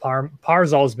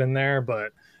 Power's always been there,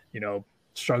 but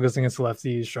struggles against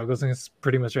lefties, struggles against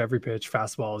pretty much every pitch.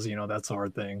 Fastballs, that's a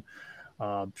hard thing.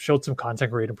 Showed some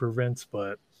contact rate improvements,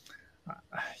 but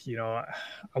I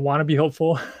want to be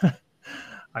hopeful.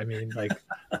 I mean, like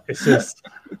it's just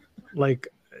like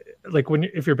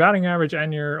if your batting average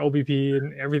and your OBP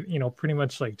and every pretty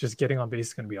much like just getting on base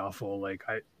is going to be awful. Like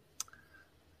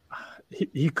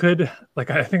he could, like,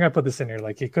 I think I put this in here,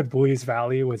 like he could buoy his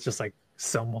value with just like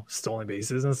some stolen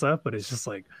bases and stuff, but it's just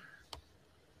like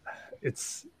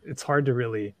it's hard to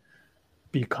really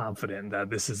be confident that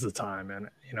this is the time. And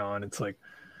and it's like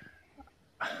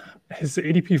his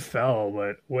ADP fell,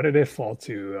 but what did it fall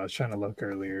to? I was trying to look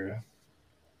earlier.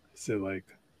 Is it like,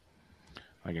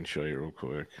 I can show you real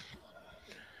quick.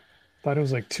 Thought it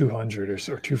was like 200 or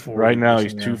 240. Right now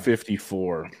he's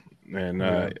 254, and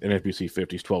NFBC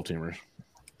 50s 12-teamers.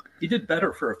 He did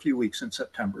better for a few weeks in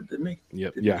September, didn't he?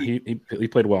 Yep. He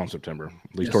played well in September.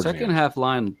 At least the second half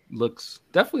line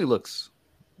definitely looks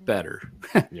better.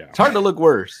 Yeah, it's hard to look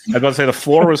worse. I was about to say the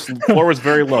floor was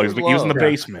very low. He was in the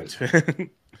basement.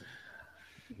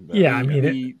 Yeah, I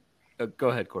mean, go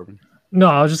ahead, Corbin. No,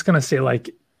 I was just gonna say, like,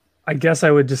 I guess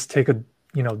I would just take a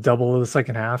double of the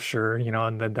second half, sure,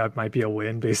 and then that might be a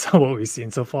win based on what we've seen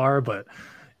so far. But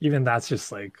even that's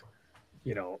just like,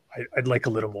 I'd like a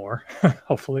little more,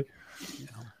 hopefully.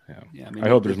 Yeah. I mean, I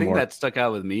hope the there's thing more. that stuck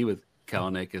out with me with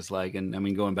Kelenic is like, and I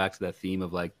mean, going back to that theme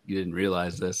of like, you didn't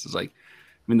realize this is like,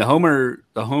 I mean, the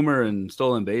homer and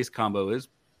stolen base combo is,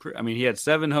 I mean, he had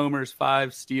 7 homers,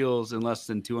 5 steals, and less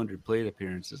than 200 plate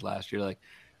appearances last year. Like,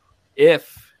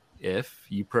 if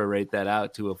you prorate that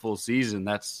out to a full season,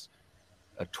 that's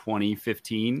a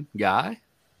 2015 guy.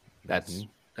 That's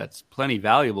plenty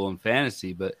valuable in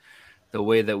fantasy. But the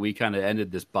way that we kind of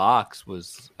ended this box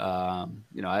was,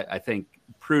 I think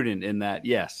prudent in that,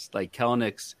 yes, like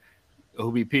Kelenic's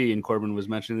OBP, and Corbin was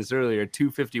mentioning this earlier,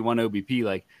 251 OBP.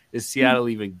 Like, is Seattle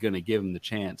even going to give him the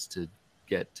chance to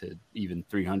get to even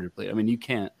 300 plate? I mean, you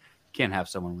can't have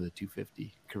someone with a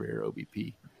 250 career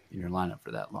OBP in your lineup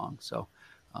for that long. So,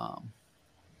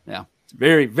 yeah, it's a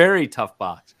very, very tough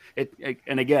box.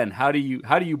 And again, how do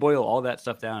you boil all that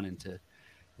stuff down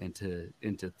into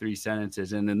 3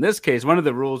 sentences? And in this case, one of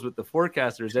the rules with the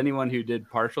forecaster is anyone who did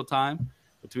partial time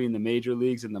between the major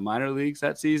leagues and the minor leagues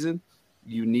that season,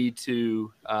 you need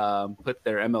to put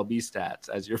their MLB stats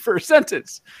as your first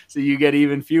sentence. So you get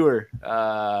even fewer,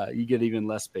 you get even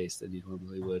less space than you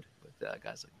normally would with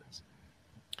guys like this.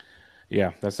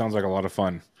 Yeah, that sounds like a lot of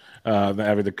fun.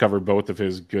 Having to cover both of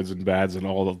his goods and bads and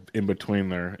all in between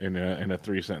there in a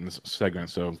 3-sentence segment.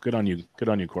 So good on you,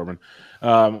 Corbin.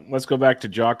 Let's go back to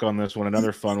Jock on this one.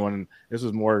 Another fun one. This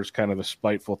is more just kind of a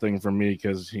spiteful thing for me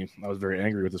because I was very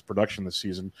angry with his production this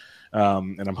season,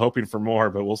 and I'm hoping for more.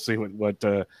 But we'll see what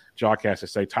Jock has to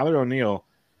say. Tyler O'Neill,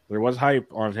 there was hype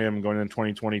on him going into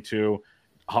 2022.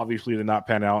 Obviously, did not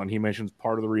pan out, and he mentions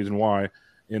part of the reason why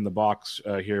in the box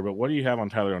here. But what do you have on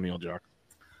Tyler O'Neill, Jock?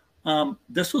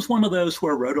 This was one of those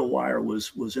where RotoWire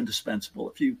was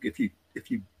indispensable. If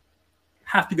you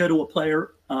have to go to a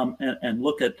player and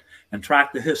look at and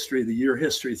track the history, the year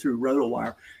history through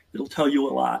RotoWire, it'll tell you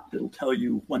a lot. It'll tell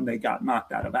you when they got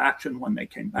knocked out of action, when they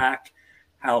came back,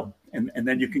 how, and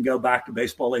then you can go back to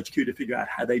Baseball HQ to figure out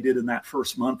how they did in that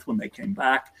first month when they came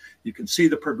back. You can see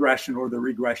the progression or the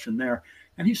regression there.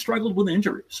 And he struggled with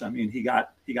injuries. I mean, he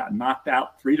got knocked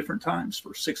out 3 different times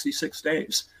for 66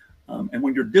 days. And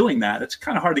when you're doing that, it's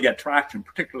kind of hard to get traction,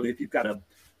 particularly if you've got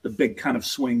the big kind of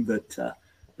swing that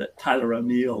Tyler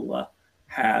O'Neill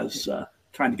has,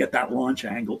 trying to get that launch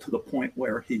angle to the point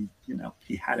where he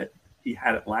had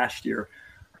it last year.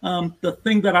 The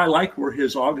thing that I liked were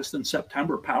his August and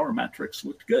September power metrics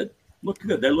looked good.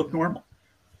 They look normal.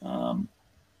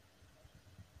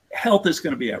 Health is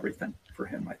going to be everything for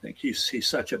him. I think he's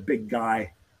such a big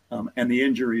guy, and the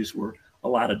injuries were a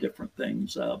lot of different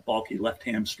things, bulky left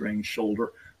hamstring,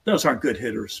 shoulder. Those aren't good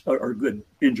hitters or good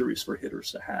injuries for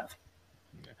hitters to have.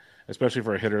 Yeah. Especially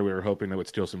for a hitter, we were hoping that would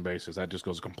steal some bases. That just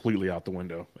goes completely out the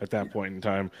window at that point in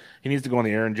time. He needs to go on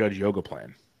the Aaron Judge yoga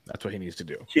plan. That's what he needs to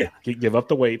do. Yeah. Give up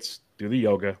the weights, do the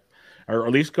yoga, or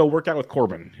at least go work out with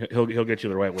Corbin. He'll get you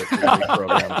the right way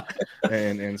program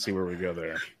and see where we go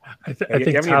there. I think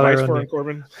you have Tyler any advice for him,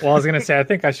 Corbin? Well, I was gonna say I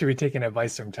think I should be taking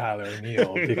advice from Tyler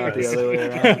O'Neill because not the other way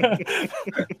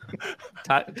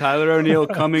around. Tyler O'Neill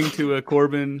coming to a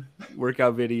Corbin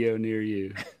workout video near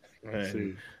you.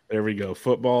 There we go.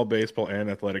 Football, baseball, and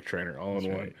athletic trainer all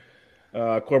in one.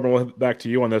 Corbin, we'll back to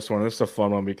you on this one. This is a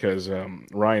fun one because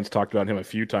Ryan's talked about him a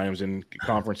few times in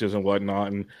conferences and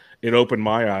whatnot, and it opened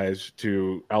my eyes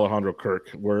to Alejandro Kirk,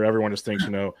 where everyone just thinks,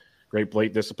 great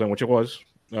plate discipline, which it was,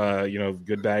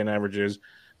 good batting averages.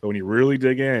 But when you really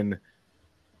dig in,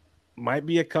 might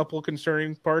be a couple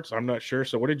concerning parts. I'm not sure.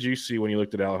 So what did you see when you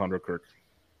looked at Alejandro Kirk?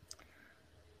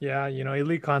 Yeah,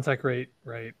 elite contact rate,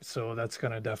 right? So that's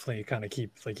going to definitely kind of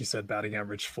keep, like you said, batting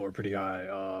average floor pretty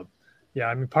high.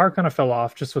 Power kind of fell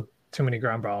off just with too many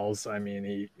ground balls. I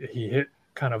mean, he hit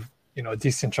kind of, a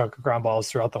decent chunk of ground balls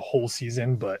throughout the whole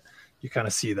season, but you kind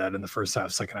of see that in the first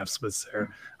half, second half splits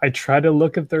there. I tried to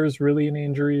look if there's really any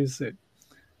injuries.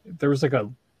 There was like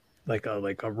a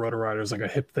rotor-riders, like a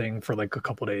hip thing for like a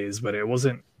couple days, but it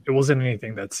wasn't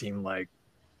anything that seemed like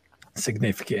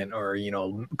significant or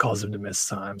caused him to miss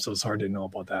time, so it's hard to know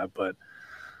about that. But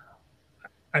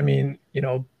I mean,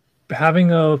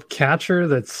 having a catcher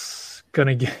that's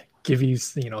gonna give you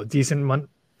decent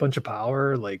bunch of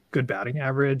power, like good batting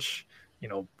average,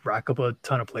 rack up a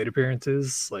ton of plate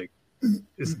appearances, like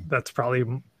that's probably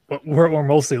what we're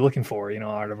mostly looking for,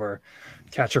 out of our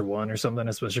catcher one or something,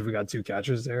 especially if we got two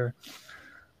catchers there.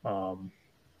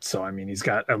 So I mean, he's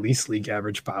got at least league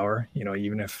average power,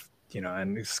 even if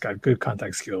and he's got good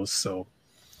contact skills. So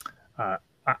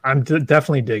I'm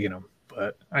definitely digging him,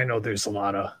 but I know there's a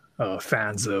lot of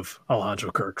fans of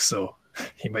Alejandro Kirk, so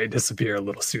he might disappear a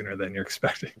little sooner than you're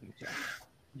expecting.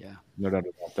 Yeah, no doubt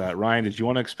about that. Ryan, did you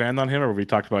want to expand on him, or have we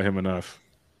talked about him enough?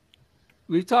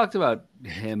 We've talked about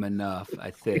him enough,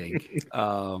 I think.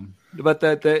 But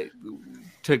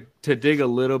to dig a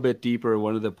little bit deeper,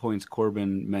 one of the points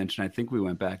Corbin mentioned, I think we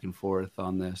went back and forth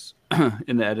on this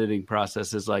in the editing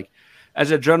process, is like,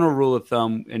 as a general rule of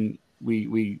thumb, and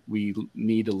we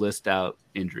need to list out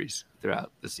injuries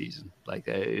throughout the season. Like,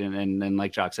 and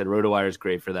like Jock said, RotoWire is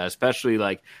great for that, especially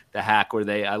like the hack where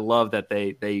I love that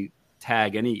they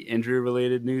tag any injury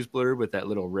related news blurb with that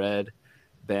little red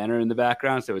banner in the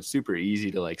background. So it's super easy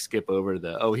to like skip over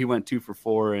he went 2 for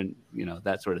 4 and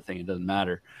that sort of thing. It doesn't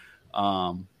matter.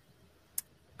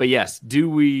 But yes,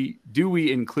 do we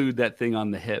include that thing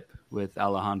on the hip with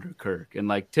Alejandro Kirk? And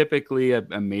like typically a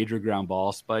major ground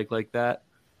ball spike like that,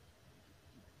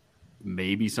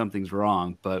 maybe something's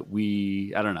wrong, but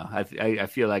I don't know. I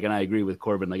feel like, and I agree with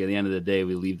Corbin, like at the end of the day,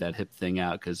 we leave that hip thing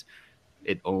out because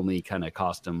it only kind of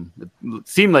cost him. It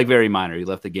seemed like very minor. He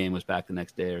left the game, was back the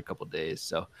next day or a couple of days.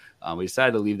 So we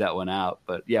decided to leave that one out.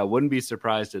 But yeah, wouldn't be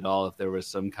surprised at all if there was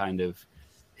some kind of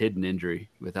hidden injury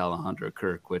with Alejandro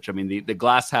Kirk, which, I mean, the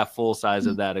glass half full size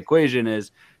of that equation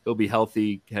is he'll be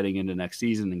healthy heading into next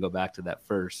season and go back to that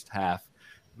first half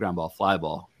ground ball, fly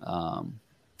ball.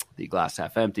 The glass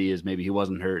half empty is maybe he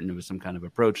wasn't hurt and it was some kind of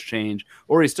approach change,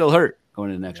 or he's still hurt going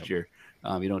into next year.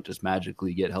 You don't just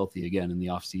magically get healthy again in the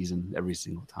off season every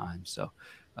single time. So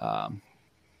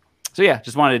yeah,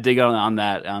 just wanted to dig on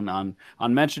that, on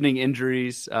mentioning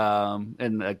injuries,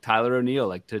 and like Tyler O'Neill,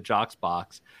 like to Jock's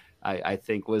box, I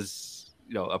think was,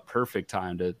 a perfect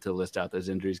time to list out those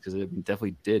injuries, because it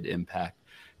definitely did impact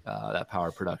that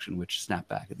power production, which snapped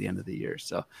back at the end of the year.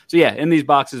 So yeah, in these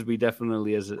boxes, we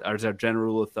definitely, as our general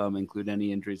rule of thumb, include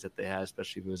any injuries that they had,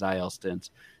 especially if it was IL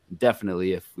stints.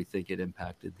 Definitely if we think it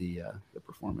impacted the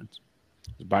performance.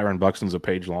 Byron Buxton's a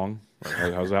page long.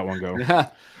 How's that one go?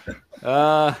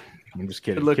 I'm just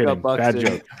kidding. Look up Bad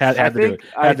joke. Had to do it.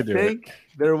 I think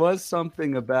there was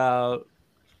something about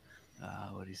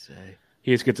what did he say?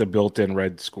 He just gets a built-in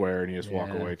red square and you just walk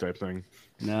away type thing.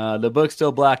 No, the book's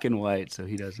still black and white, so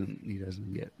he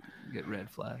doesn't get red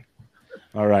flag.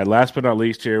 All right, last but not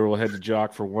least here, we'll head to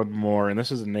Jock for one more, and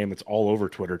this is a name that's all over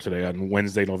Twitter today on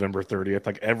Wednesday, November 30th.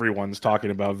 Like, everyone's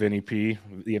talking about Vinny P,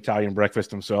 the Italian breakfast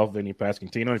himself, Vinny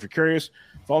Pasquantino. If you're curious,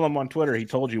 follow him on Twitter. He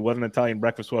told you what an Italian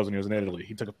breakfast was when he was in Italy.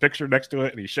 He took a picture next to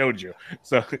it, and he showed you.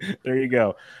 So there you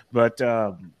go. But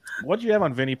what do you have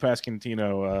on Vinny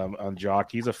Pasquantino on Jock?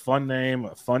 He's a fun name,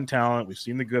 a fun talent. We've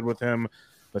seen the good with him,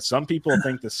 but some people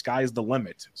think the sky's the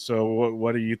limit. So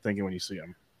what are you thinking when you see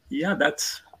him? Yeah,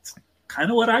 that's kind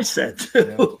of what I said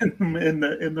too, in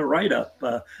the write-up.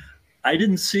 I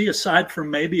didn't see, aside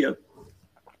from maybe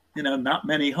not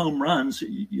many home runs.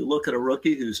 You look at a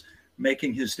rookie who's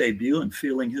making his debut and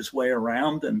feeling his way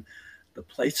around, and the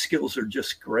plate skills are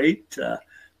just great.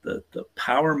 The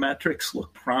power metrics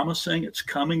look promising. It's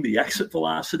coming. The exit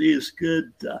velocity is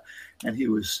good. And he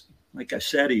was, like I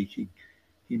said, he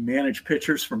managed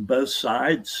pitchers from both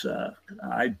sides.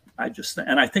 I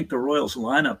think the Royals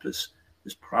lineup is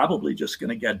probably just going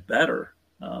to get better.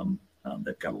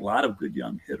 They've got a lot of good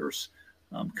young hitters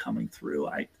coming through.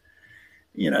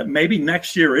 Maybe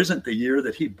next year isn't the year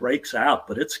that he breaks out,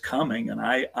 but it's coming. And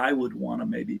I would want to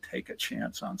maybe take a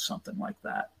chance on something like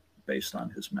that based on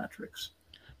his metrics.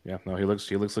 Yeah, no, he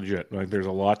looks legit. Like, there's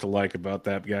a lot to like about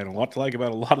that guy, and a lot to like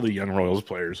about a lot of the young Royals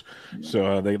players. Yeah.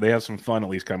 So they have some fun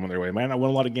at least coming their way. Might not win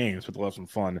a lot of games, but they'll have some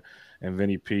fun, and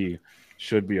Vinny P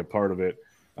should be a part of it.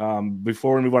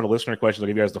 Before we move on to listener questions, I'll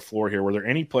give you guys the floor here. Were there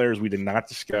any players we did not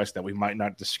discuss that we might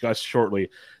not discuss shortly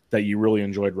that you really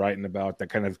enjoyed writing about that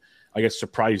kind of, I guess,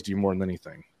 surprised you more than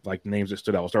anything? Like names that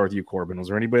stood out. We'll start with you, Corbin. Was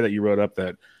there anybody that you wrote up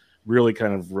that really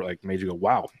kind of like made you go,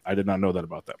 wow, I did not know that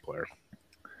about that player?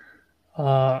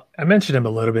 I mentioned him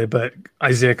a little bit, but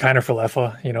Isiah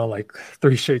Kiner-Falefa, like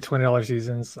 3 straight $20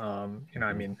 seasons. I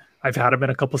mean, I've had him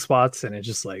in a couple spots, and it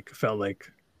just like felt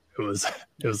like it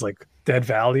was like dead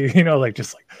value,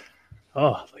 just like,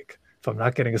 oh, like if I'm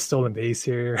not getting a stolen base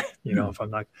here, if I'm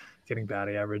not getting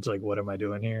batting average, like what am I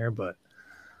doing here? But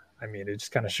I mean, it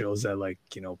just kind of shows that like,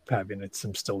 having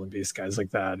some stolen base guys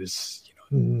like that is,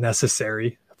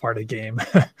 necessary part of the game.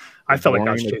 I felt like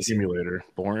I was chasing accumulator.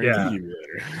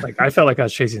 Accumulator. Like I felt like I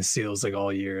was chasing steals like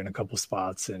all year in a couple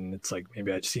spots, and it's like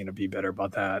maybe I just need to be better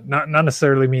about that. Not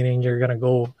necessarily meaning you're gonna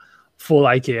go full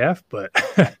IKF, but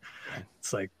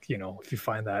it's like, if you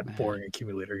find that boring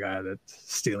accumulator guy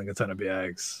that's stealing a ton of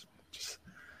bags, just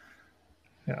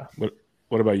yeah.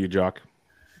 What about you, Jock?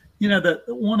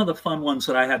 One of the fun ones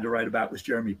that I had to write about was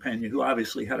Jeremy Pena, who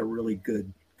obviously had a really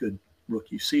good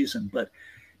rookie season, but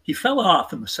he fell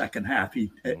off in the second half.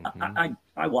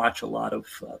 I watch a lot of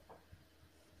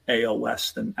AL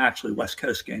West and actually West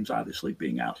Coast games, obviously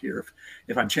being out here.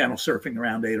 If I'm channel surfing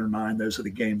around 8 or 9, those are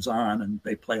the games on, and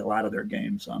they play a lot of their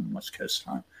games on West Coast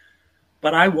time.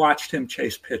 But I watched him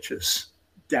chase pitches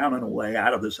down and away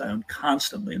out of the zone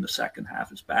constantly in the second half.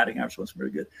 His batting average wasn't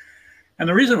very good. And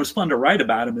the reason it was fun to write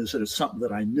about him is that it's something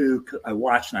that I knew. I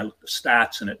watched and I looked at the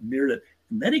stats, and it mirrored it.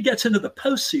 And then he gets into the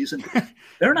postseason.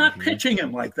 They're not pitching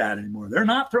him like that anymore. They're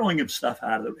not throwing him stuff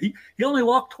out of it. He only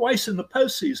walked twice in the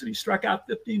postseason. He struck out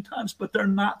 15 times, but they're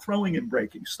not throwing him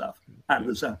breaking stuff out of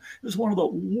the zone. It was one of the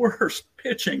worst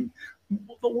pitching,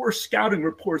 the worst scouting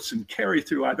reports and carry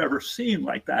through I've ever seen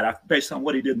like that based on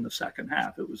what he did in the second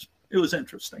half. It was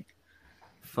interesting.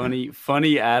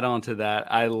 Funny add on to that.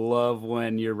 I love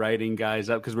when you're writing guys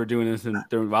up because we're doing this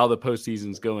while the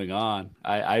postseason's going on.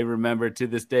 I remember to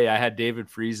this day, I had David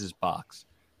Freese's box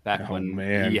back when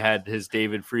he had his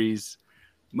David Freese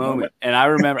moment. And I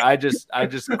remember I just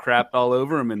crapped all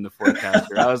over him in the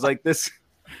forecaster. I was like, this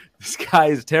guy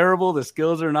is terrible. The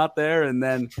skills are not there. And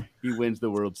then he wins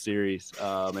the World Series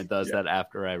and does that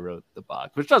after I wrote the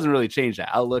box, which doesn't really change the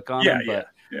outlook on him.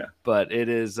 But it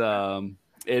is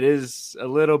a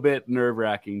little bit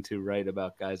nerve-wracking to write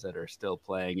about guys that are still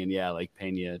playing. And like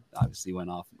Pena obviously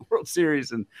went off in the World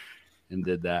Series and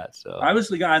did that. So I was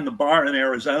the guy in the bar in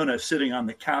Arizona sitting on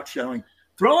the couch yelling,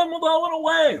 "Throw him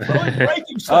away, throw him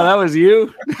breaking stuff." Oh, that was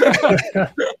you?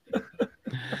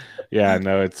 Yeah,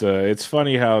 no, it's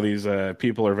funny how these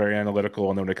people are very analytical,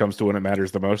 and then when it comes to when it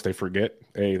matters the most, they forget.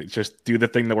 Hey, just do the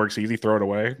thing that works easy, throw it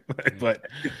away. But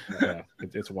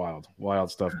it's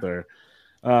wild stuff there.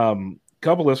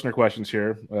 Couple listener questions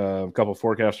here, a couple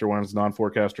forecaster ones,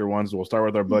 non-forecaster ones. We'll start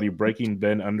with our buddy Breaking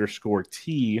Ben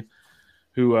 _T,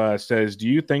 who says, do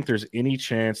you think there's any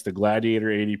chance the Gladiator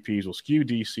ADPs will skew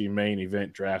DC main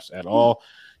event drafts at all?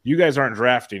 You guys aren't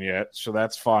drafting yet, so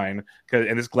that's fine.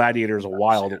 And this Gladiator is a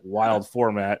wild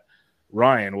format.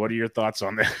 Ryan, what are your thoughts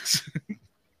on this?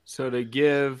 So this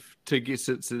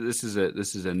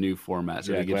is a new format.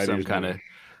 So to give some kind of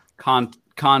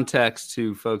context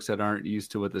to folks that aren't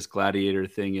used to what this Gladiator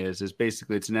thing is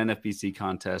basically it's an NFBC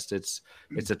contest. It's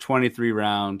a 23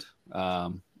 round.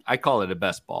 I call it a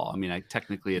best ball. I mean,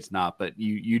 technically it's not, but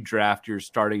you draft your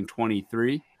starting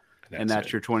 23.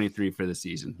 That's your 23 for the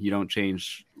season. You don't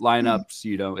change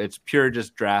lineups. It's pure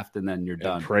just draft and then you're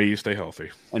done. And pray you stay healthy.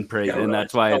 And pray. And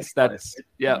that's why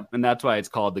and that's why it's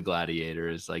called the Gladiator.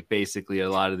 Is like basically a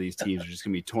lot of these teams are just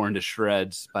going to be torn to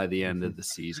shreds by the end of the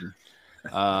season.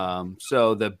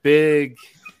 So the big,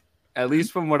 at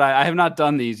least from what I have not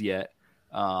done these yet.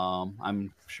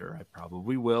 I'm sure I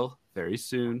probably will very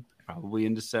soon. probably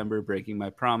in December, breaking my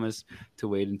promise to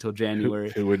wait until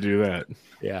January. Who would do that?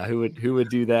 Yeah, who would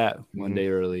do that one day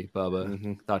early,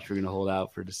 Bubba? Thought you were going to hold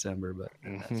out for December, but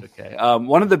that's okay.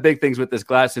 One of the big things with this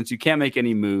glass, since you can't make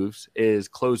any moves, is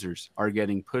closers are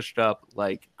getting pushed up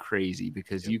like crazy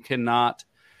because you cannot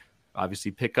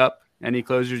obviously pick up any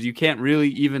closers. You can't really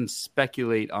even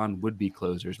speculate on would-be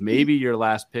closers. Maybe your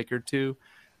last pick or two.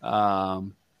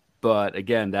 But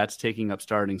again, that's taking up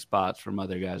starting spots from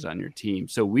other guys on your team.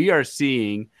 So we are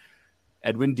seeing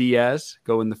Edwin Diaz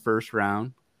go in the first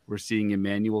round. We're seeing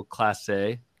Emmanuel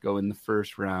Clase go in the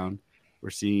first round.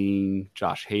 We're seeing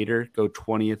Josh Hader go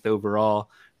 20th overall.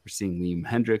 We're seeing Liam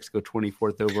Hendriks go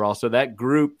 24th overall. So that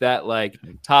group, that like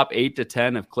top 8 to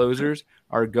 10 of closers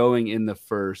are going in the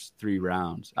first 3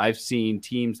 rounds. I've seen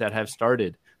teams that have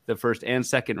started the first and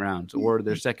second rounds or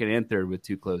their second and third with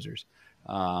 2 closers.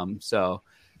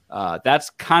 That's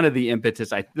kind of the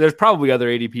impetus. There's probably other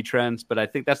ADP trends, but I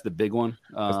think that's the big one.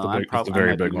 That's the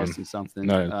very big one. Something.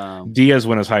 No, Diaz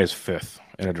went as high as 5th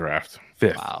in a draft.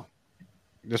 5th. Wow.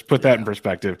 Just put that in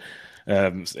perspective.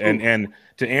 And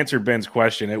to answer Ben's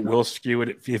question, it will skew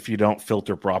it if you don't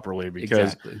filter properly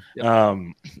because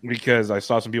because I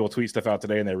saw some people tweet stuff out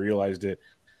today and they realized it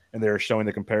and they were showing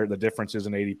the differences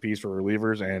in ADPs for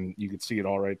relievers and you could see it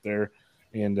all right there.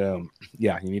 And you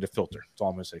need a filter. That's all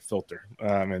I'm going to say, filter.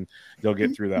 And you'll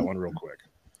get through that one real quick.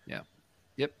 Yeah.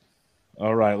 Yep.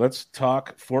 All right, let's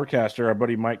talk forecaster. Our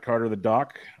buddy Mike Carter, the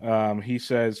doc. He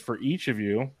says for each of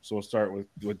you, so we'll start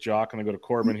with Jock and then go to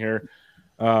Corbin here.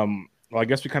 Well, I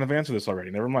guess we kind of answered this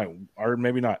already. Never mind, or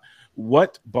maybe not.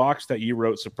 What box that you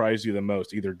wrote surprised you the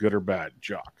most, either good or bad,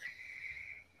 Jock?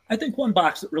 I think one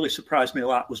box that really surprised me a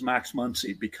lot was Max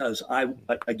Muncy because I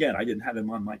didn't have him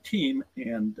on my team,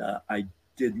 and I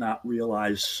did not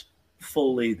realize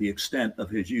fully the extent of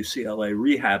his UCLA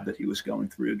rehab that he was going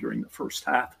through during the first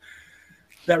half.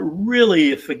 That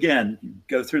really, if again, you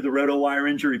go through the RotoWire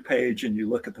injury page and you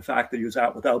look at the fact that he was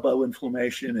out with elbow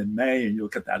inflammation in May and you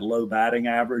look at that low batting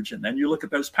average and then you look at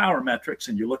those power metrics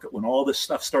and you look at when all this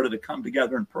stuff started to come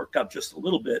together and perk up just a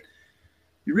little bit,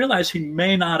 you realize he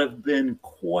may not have been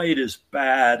quite as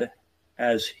bad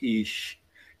as he's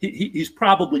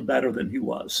probably better than he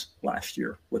was last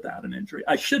year without an injury.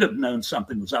 I should have known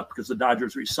something was up because the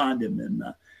Dodgers re-signed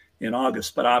him in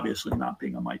August, but obviously not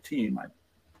being on my team, I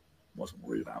wasn't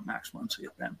worried about Max Muncy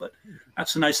at then. But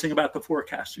that's the nice thing about the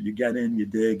forecaster. You get in, you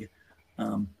dig.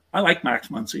 I like Max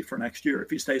Muncy for next year if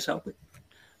he stays healthy.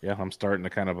 Yeah, I'm starting to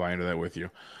kind of buy into that with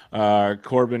you.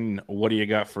 Corbin, what do you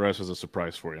got for us as a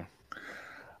surprise for you?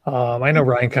 I know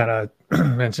Ryan kind of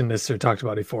mentioned this or talked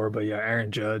about it before, but yeah, Aaron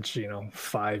Judge,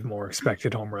 5 more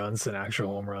expected home runs than actual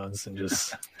home runs, and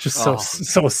just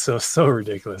so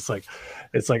ridiculous. Like,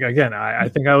 it's like again, I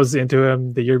think I was into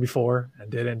him the year before and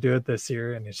didn't do it this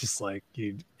year, and it's just like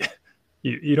you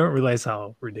don't realize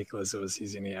how ridiculous of a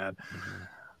season he had.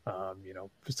 But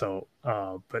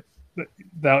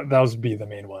that would be the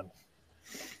main one.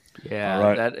 Yeah,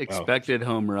 right. That expected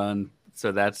home run.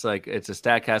 So that's like, it's a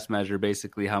StatCast measure,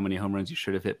 basically how many home runs you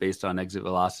should have hit based on exit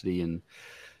velocity and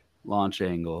launch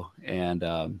angle. And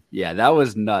that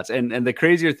was nuts. And the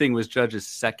crazier thing was Judge's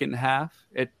second half.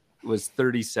 It was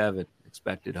 37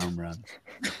 expected home runs.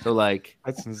 So like,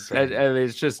 that's insane.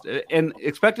 It's just, and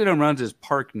expected home runs is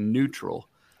park neutral.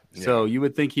 Yeah. So you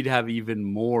would think he'd have even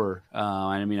more.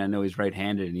 I know he's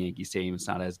right-handed in Yankee Stadium. It's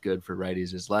not as good for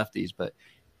righties as lefties, but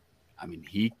I mean,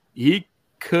 he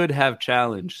could have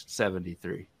challenged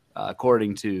 73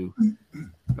 according to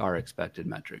our expected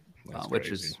metric, which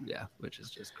is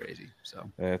just crazy. So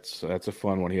that's a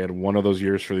fun one. He had one of those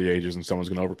years for the ages, and someone's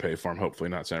going to overpay for him.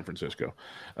 Hopefully, not San Francisco.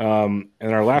 And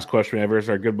our last question we have is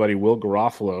our good buddy Will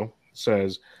Garofalo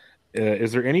says,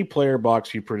 "Is there any player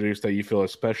box you produce that you feel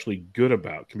especially good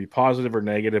about? Can be positive or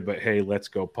negative, but hey, let's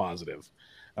go positive."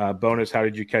 Bonus: how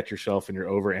did you catch yourself in your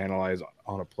overanalyze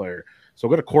on a player? So I'll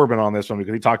go to Corbin on this one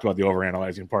because he talked about the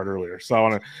overanalyzing part earlier. So I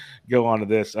want to go on to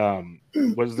this.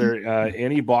 Was there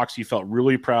any box you felt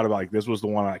really proud about? Like, this was the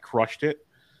one I crushed it.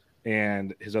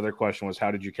 And his other question was,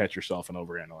 how did you catch yourself in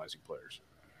overanalyzing players?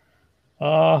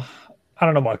 I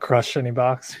don't know about crush any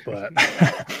box, but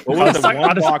what was the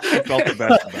one box you felt the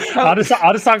best about?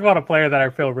 I'll just talk about a player that I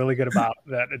feel really good about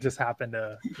that it just happened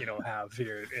to have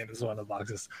here in this one of the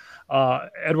boxes.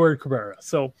 Edward Cabrera.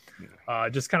 So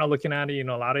just kind of looking at it,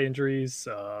 a lot of injuries,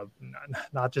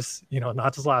 not just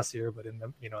last year, but in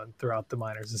the throughout the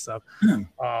minors and stuff.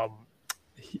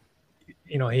 He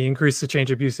increased the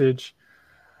changeup usage,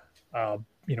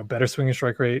 better swing and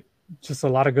strike rate, just a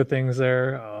lot of good things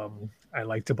there. I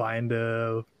like to buy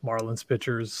into Marlins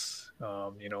pitchers.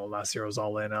 Last year I was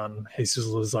all in on Jesus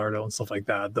Luzardo and stuff like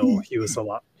that, though he was a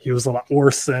lot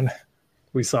worse than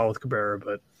we saw with Cabrera.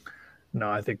 But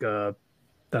no, I think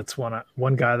that's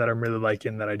one guy that I'm really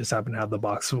liking that I just happen to have the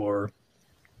box for.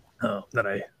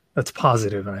 That's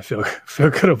positive and I feel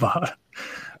good about.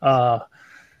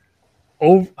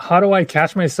 How do I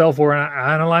catch myself or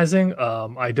analyzing?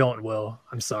 I don't, Will.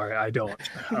 I'm sorry, I don't.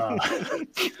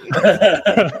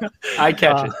 I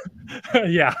catch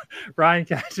it. Yeah, Ryan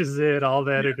catches it. All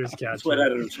the editors catch that's what it.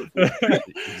 editors are for.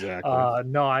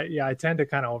 Exactly. I tend to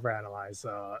kind of overanalyze,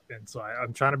 and so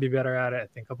I'm trying to be better at it. I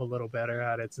think I'm a little better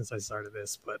at it since I started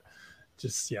this, but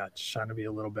just trying to be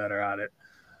a little better at it,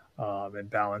 and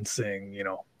balancing,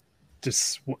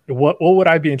 just what would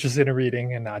I be interested in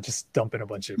reading and not just dumping a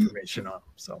bunch of information on them.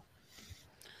 So,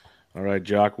 all right,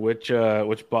 Jock, which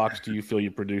box do you feel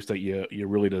you produced that you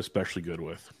really did especially good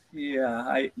with?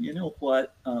 Yeah, you know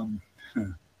what?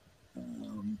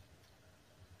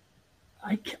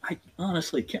 I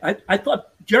honestly can't. I thought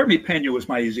Jeremy Pena was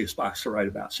my easiest box to write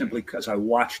about simply because I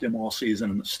watched him all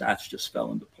season and the stats just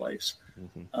fell into place.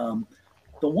 Mm-hmm.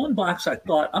 The one box I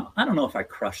thought, I don't know if I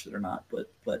crushed it or not,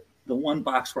 but the one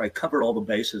box where I covered all the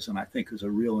bases and I think is a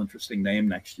real interesting name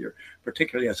next year,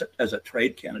 particularly as a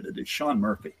trade candidate, is Sean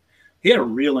Murphy. He had a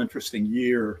real interesting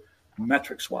year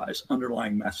metrics-wise,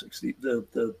 underlying metrics.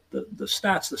 The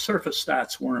stats, the surface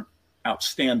stats weren't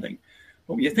outstanding.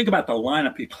 But when you think about the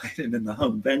lineup he played in the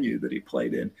home venue that he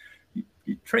played in,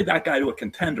 you trade that guy to a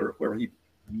contender where he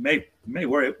may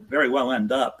very well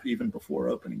end up even before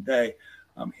opening day.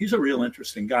 He's a real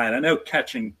interesting guy. And I know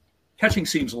catching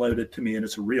seems loaded to me, and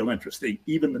it's a real interesting.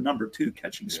 Even the number 2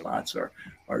 catching spots are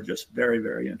just very,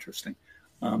 very interesting.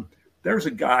 There's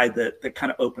a guy that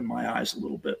kind of opened my eyes a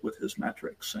little bit with his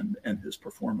metrics and his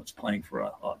performance playing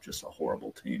for just a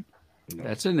horrible team.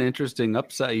 That's an interesting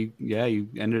upside. You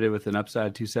ended it with an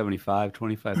upside 275,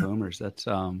 25 homers. That's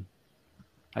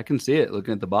I can see it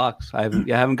looking at the box. I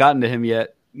haven't gotten to him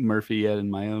yet, Murphy yet in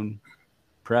my own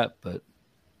prep, but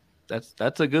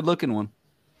that's a good looking one.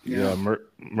 Yeah,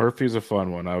 Murphy's a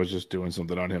fun one. I was just doing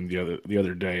something on him the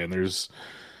other day, and there's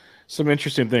some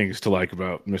interesting things to like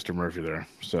about Mr. Murphy there.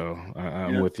 So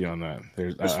I'm with you on that.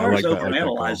 As far as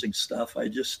overanalyzing stuff,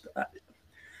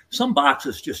 some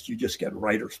boxes you just get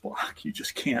writer's block. You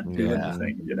just can't do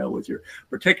anything, with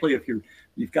particularly if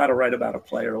you've got to write about a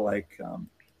player like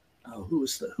who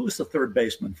was the third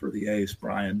baseman for the A's,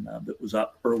 Brian, that was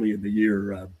up early in the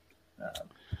year.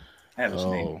 I have his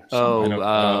name.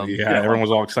 Everyone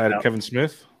was all excited. Kevin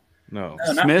Smith? No.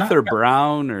 Smith or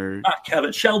Brown or not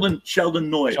Kevin. Sheldon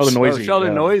Noyes.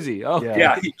 Sheldon Noisy. Oh,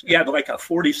 yeah. He had like a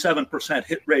 47%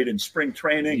 hit rate in spring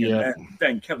training, and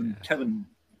then Kevin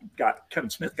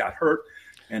Smith got hurt,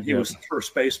 and he was the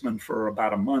first baseman for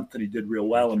about a month, and he did real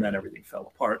well, and then everything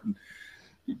fell apart. And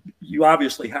you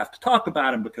obviously have to talk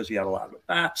about him because he had a lot of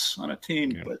at-bats on a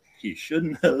team, but he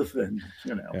shouldn't have, and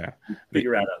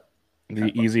figure out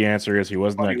the easy answer is he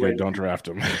wasn't that good. Don't draft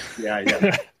him.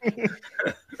 Yeah.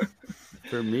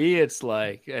 For me, it's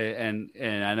like, and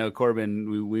I know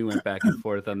Corbin, we went back and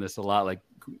forth on this a lot. Like,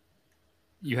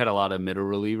 you had a lot of middle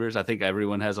relievers. I think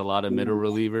everyone has a lot of middle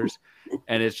relievers,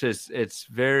 and it's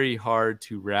very hard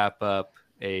to wrap up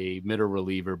a middle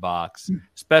reliever box,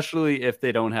 especially if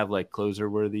they don't have like closer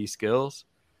worthy skills.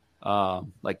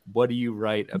 Like, what do you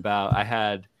write about? I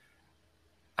had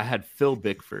Phil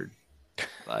Bickford,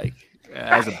 like,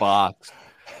 as a box.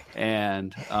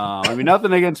 And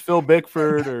nothing against Phil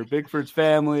Bickford or Bickford's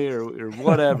family or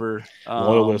whatever.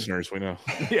 Loyal listeners, we know.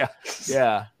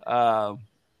 Yeah.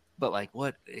 But like,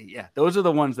 what? Yeah, those are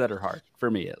the ones that are hard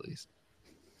for me, at least.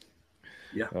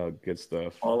 Yeah. Good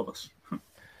stuff. All of us.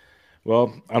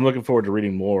 Well, I'm looking forward to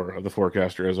reading more of the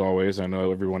Forecaster as always. I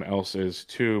know everyone else is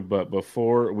too. But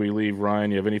before we leave,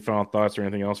 Ryan, you have any final thoughts or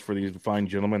anything else for these fine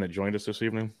gentlemen that joined us this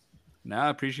evening? No, I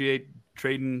appreciate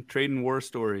trading war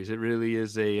stories. It really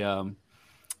is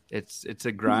it's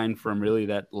a grind from really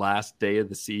that last day of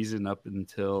the season up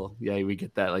until we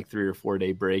get that like 3 or 4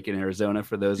 day break in Arizona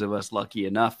for those of us lucky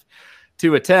enough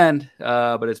to attend.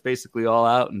 But it's basically all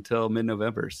out until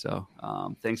mid-November. So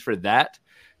thanks for that,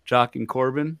 Jock and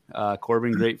Corbin.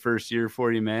 Corbin, great first year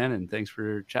for you, man, and thanks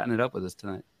for chatting it up with us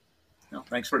tonight. No,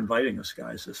 thanks for inviting us,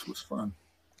 guys. This was fun.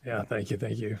 Yeah, thank you.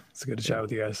 It's good to chat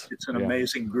with you guys. It's an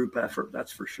amazing group effort,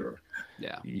 that's for sure.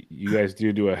 Yeah, you guys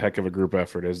do a heck of a group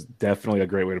effort. Is definitely a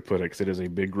great way to put it, because it is a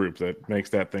big group that makes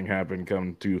that thing happen,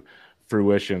 come to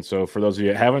fruition. So for those of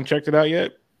you that haven't checked it out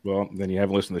yet, Well, then you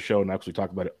haven't listened to the show now because we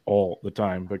talk about it all the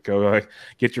time. But go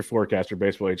get your forecaster,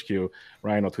 Baseball HQ.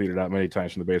 Ryan will tweet it out many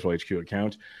times from the Baseball HQ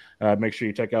account. Make sure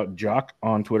you check out Jock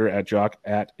on Twitter at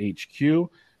Jock@HQ.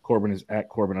 Corbin is at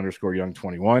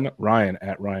Corbin_Young21. Ryan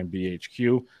at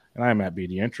RyanBHQ. And I'm at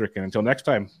BD Entrick. And until next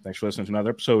time, thanks for listening to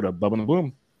another episode of Bubba and the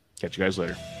Bloom. Catch you guys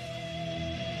later.